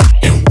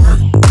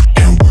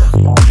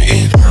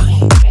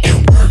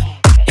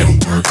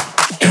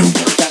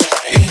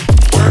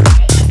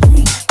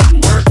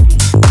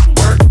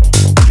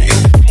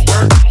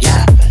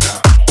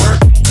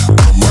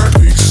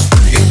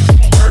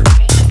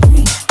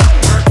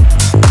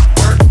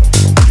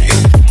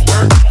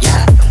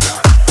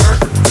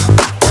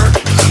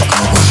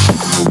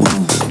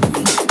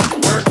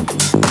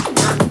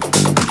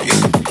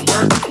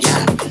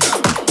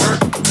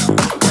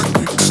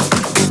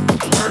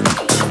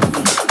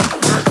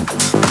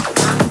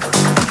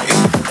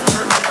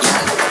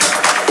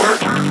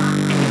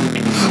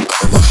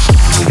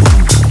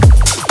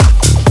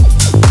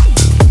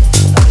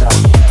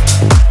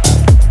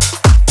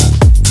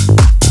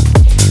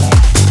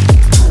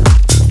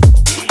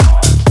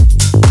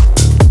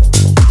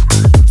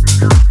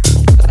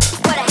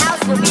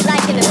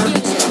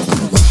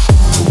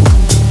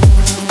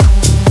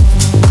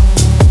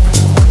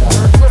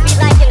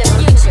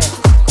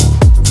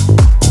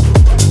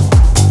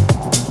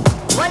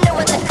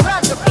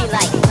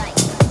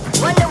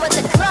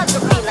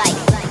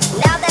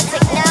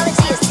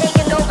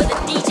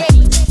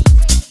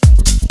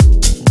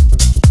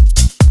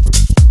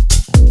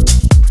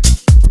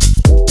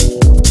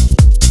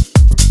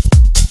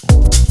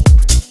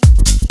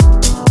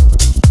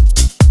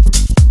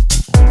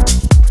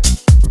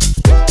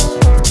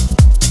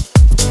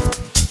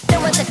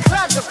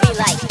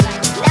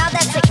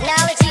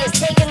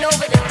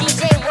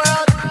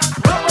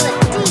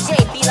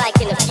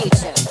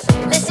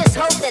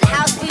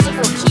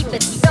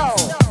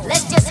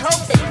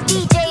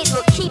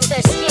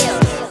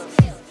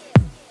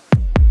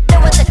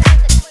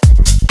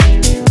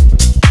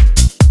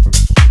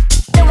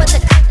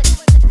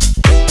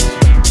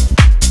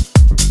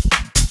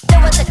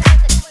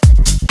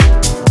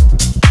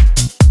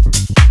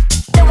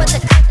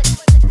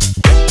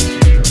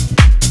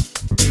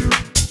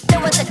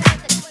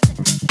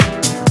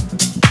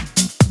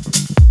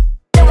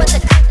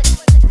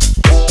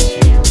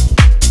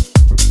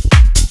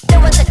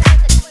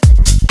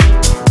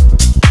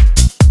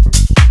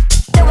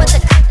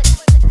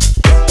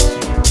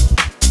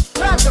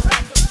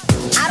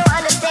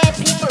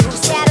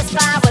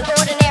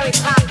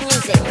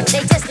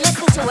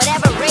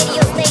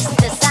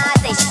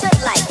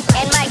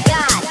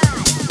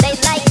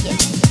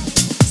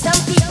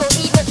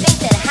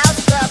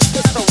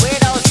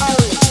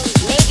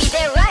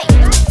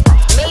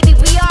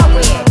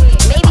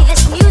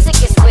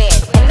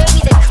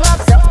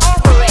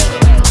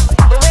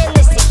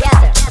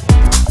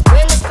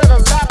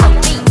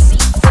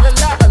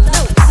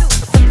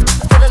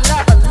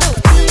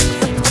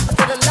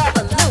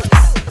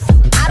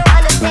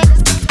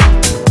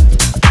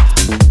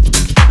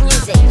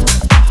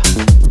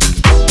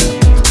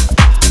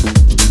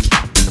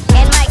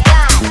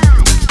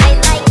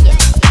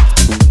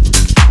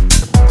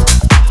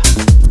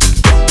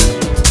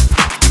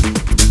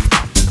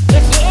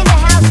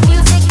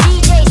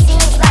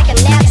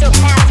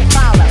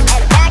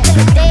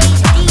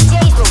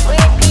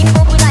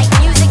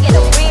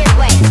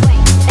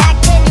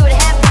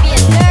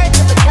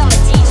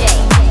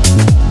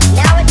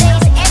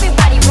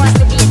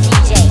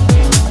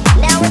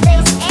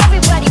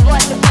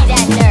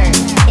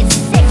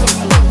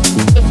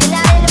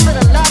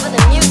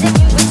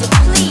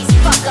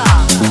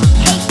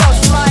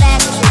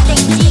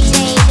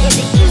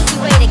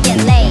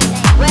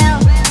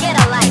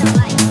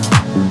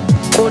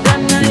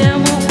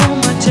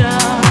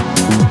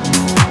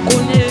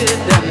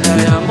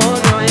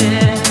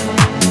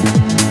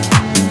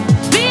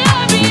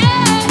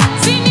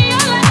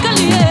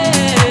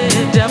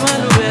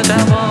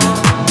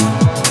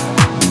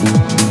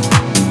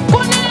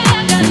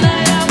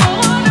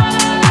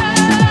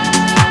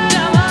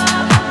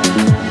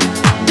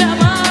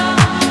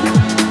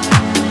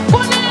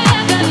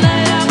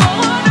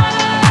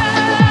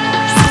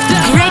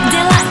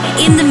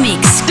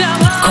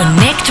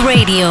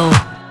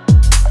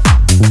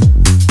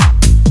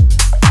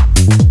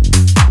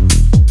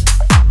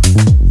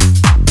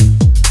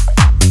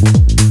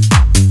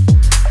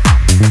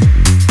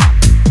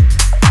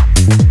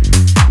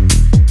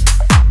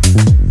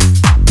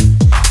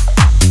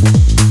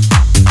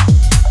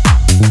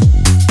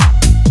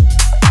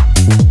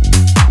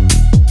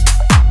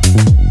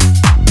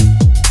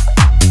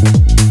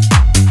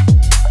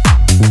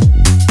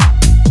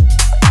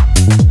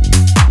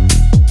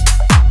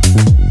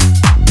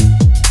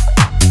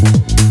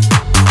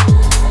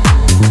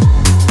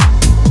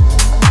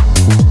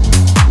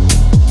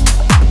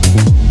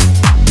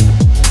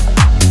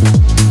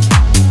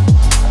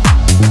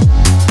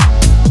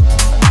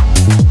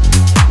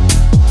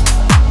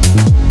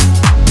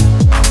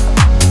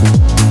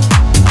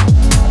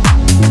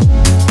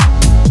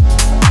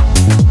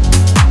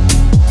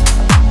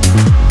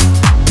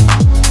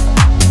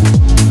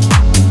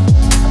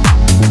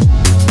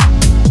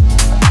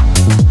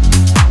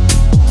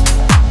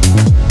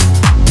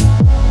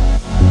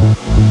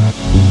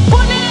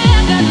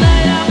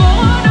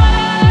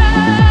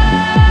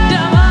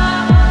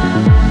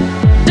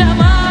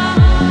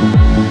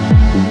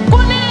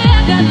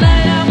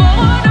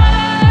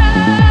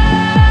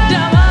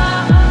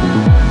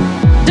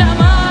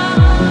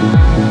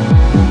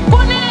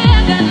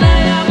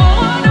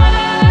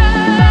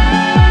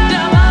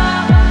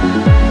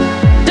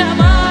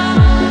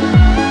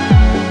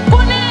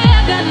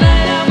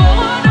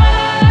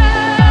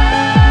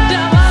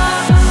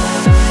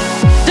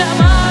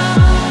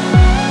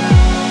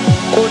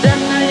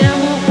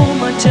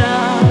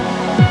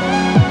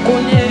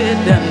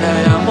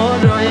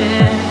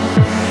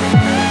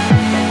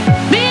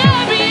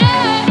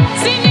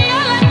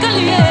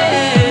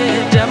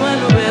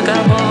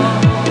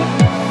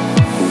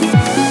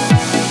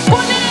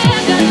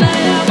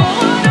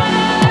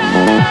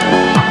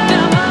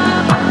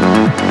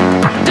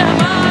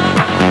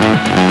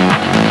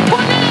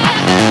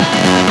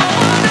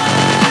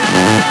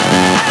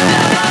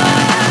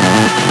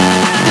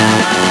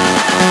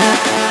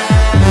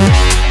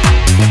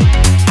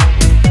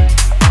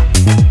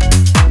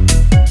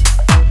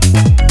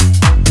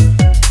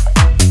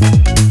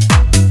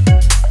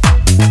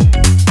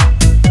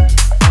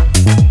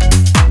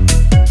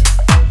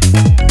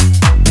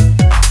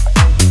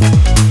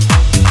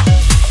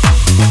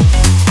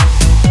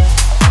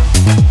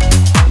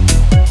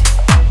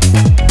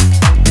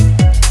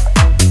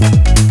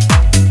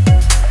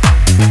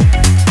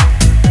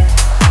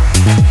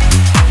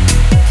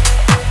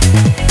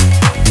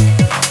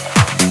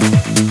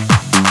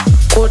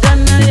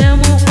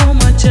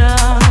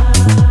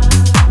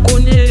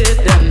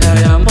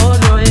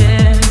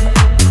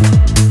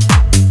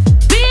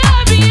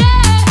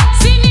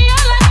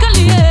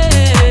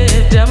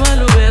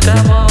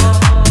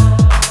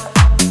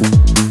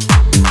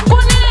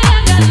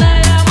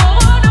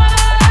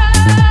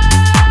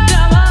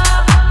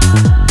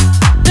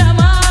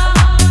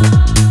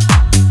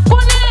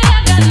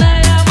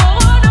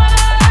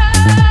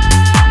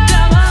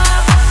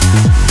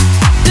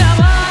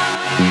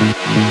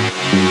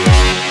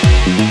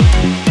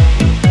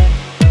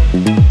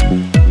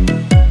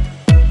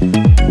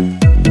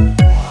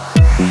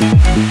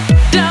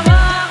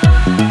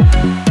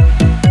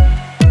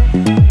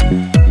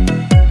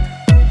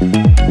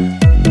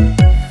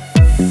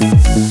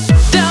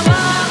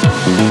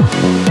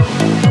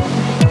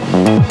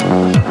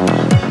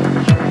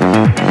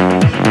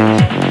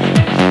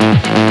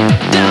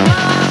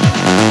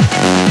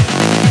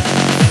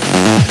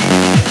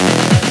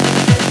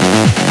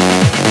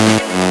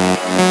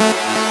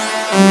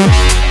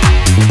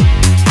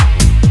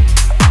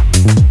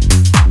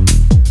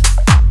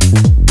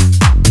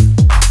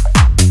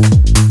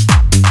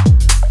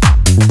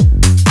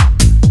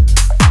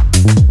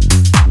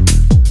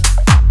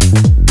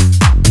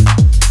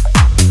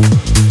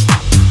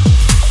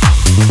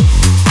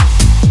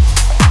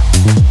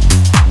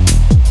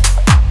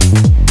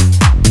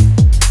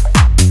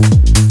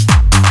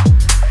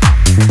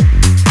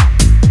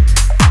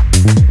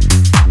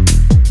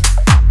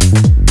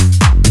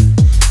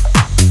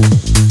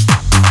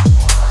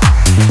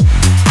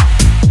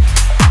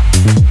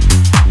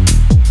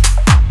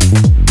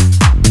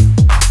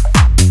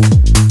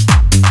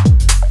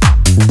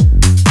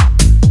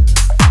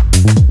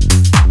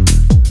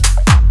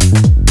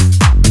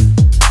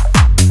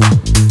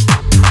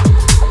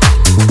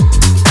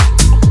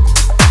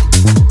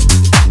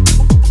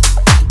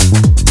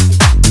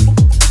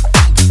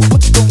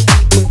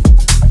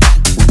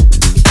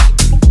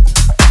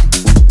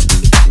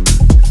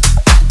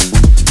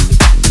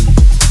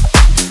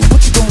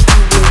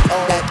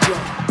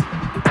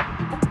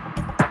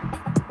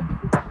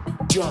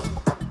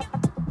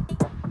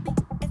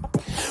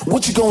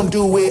 What you gonna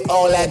do with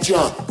all that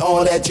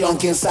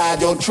junk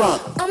inside your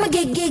trunk? I'ma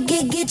get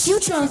you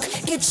drunk,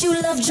 get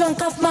you love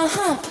drunk off my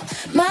hump,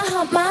 my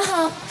hump, my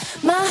hump,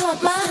 my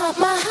hump, my hump,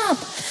 my hump,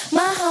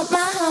 my hump,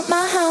 my hump,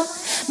 my hump,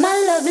 my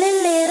lovely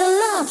little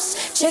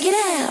lumps. Check it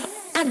out.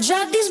 I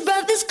drive these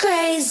brothers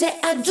crazy.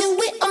 I do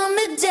it on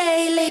the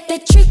daily. They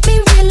treat me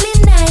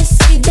really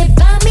nicely. They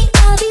buy me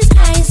all these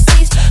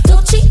ices,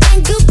 Dolce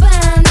and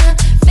Gabbana,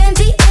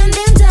 Fendi and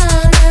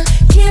Bandana.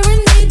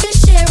 Karen, they been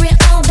sharing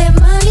all their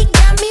money,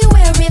 got me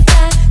wearing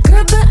fly.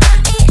 Girl, but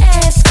I ain't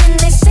asking.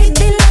 They say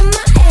they love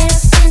my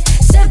ass and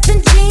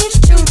 7 jeans,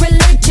 true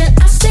religion.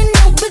 I say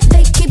no, but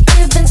they keep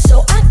giving,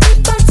 so I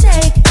keep on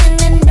taking.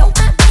 And no,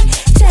 I ain't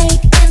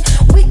taking.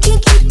 We can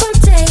keep on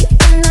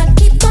taking. I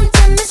keep on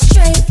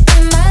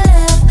demonstrating. My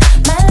love,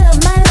 my love,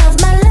 my love,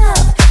 my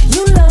love.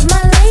 You love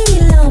my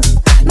lady lump.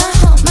 My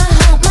hump, my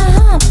hump, my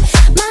hump.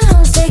 My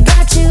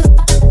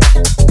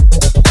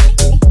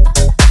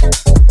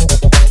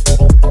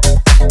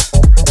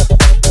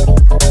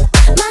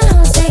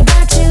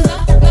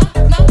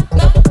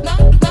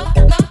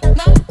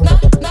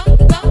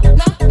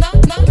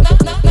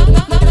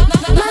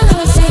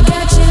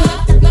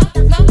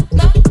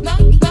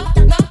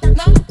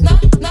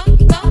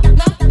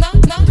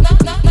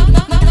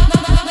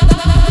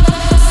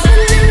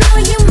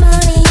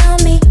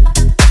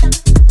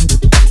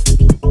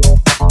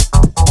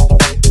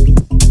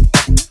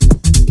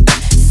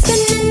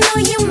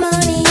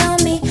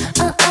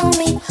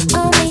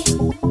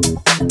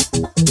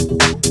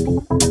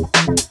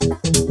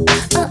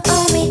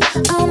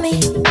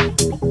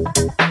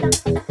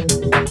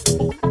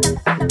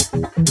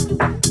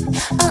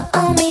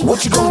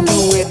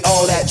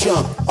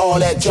all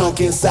that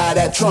junk inside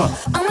that trunk?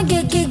 I'ma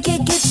get you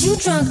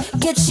drunk,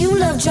 get you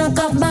love drunk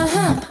off my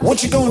hump.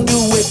 What you gonna do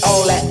with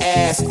all that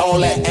ass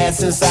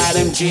inside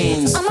them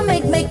jeans? I'ma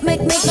make you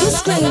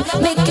scream,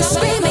 make you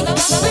scream, make you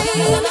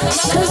scream.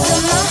 Cause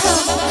of my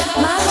hump,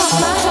 my hump,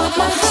 my hump,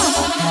 my hump,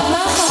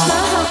 my hump,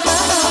 my hump, my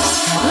hump,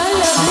 my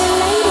lovely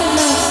lady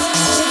loves.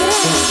 Check it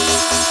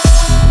out.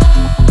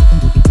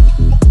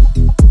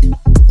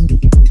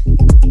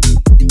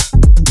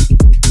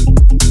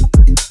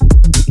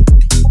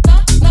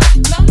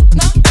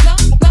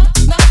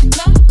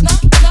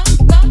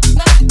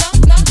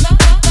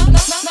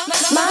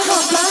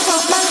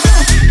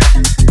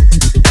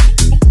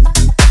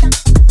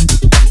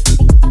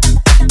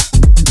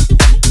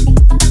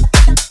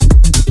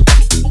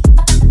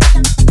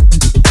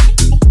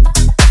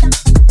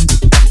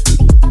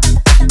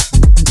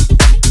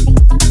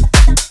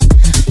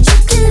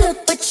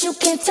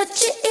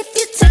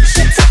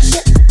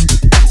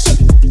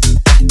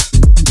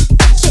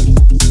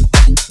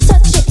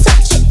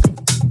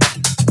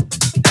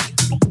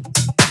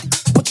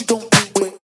 What you gonna do?